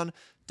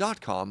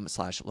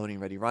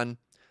patreon.com/loadingreadyrun.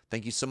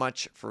 Thank you so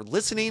much for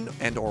listening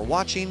and or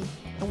watching,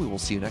 and we will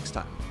see you next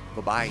time.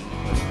 Bye-bye.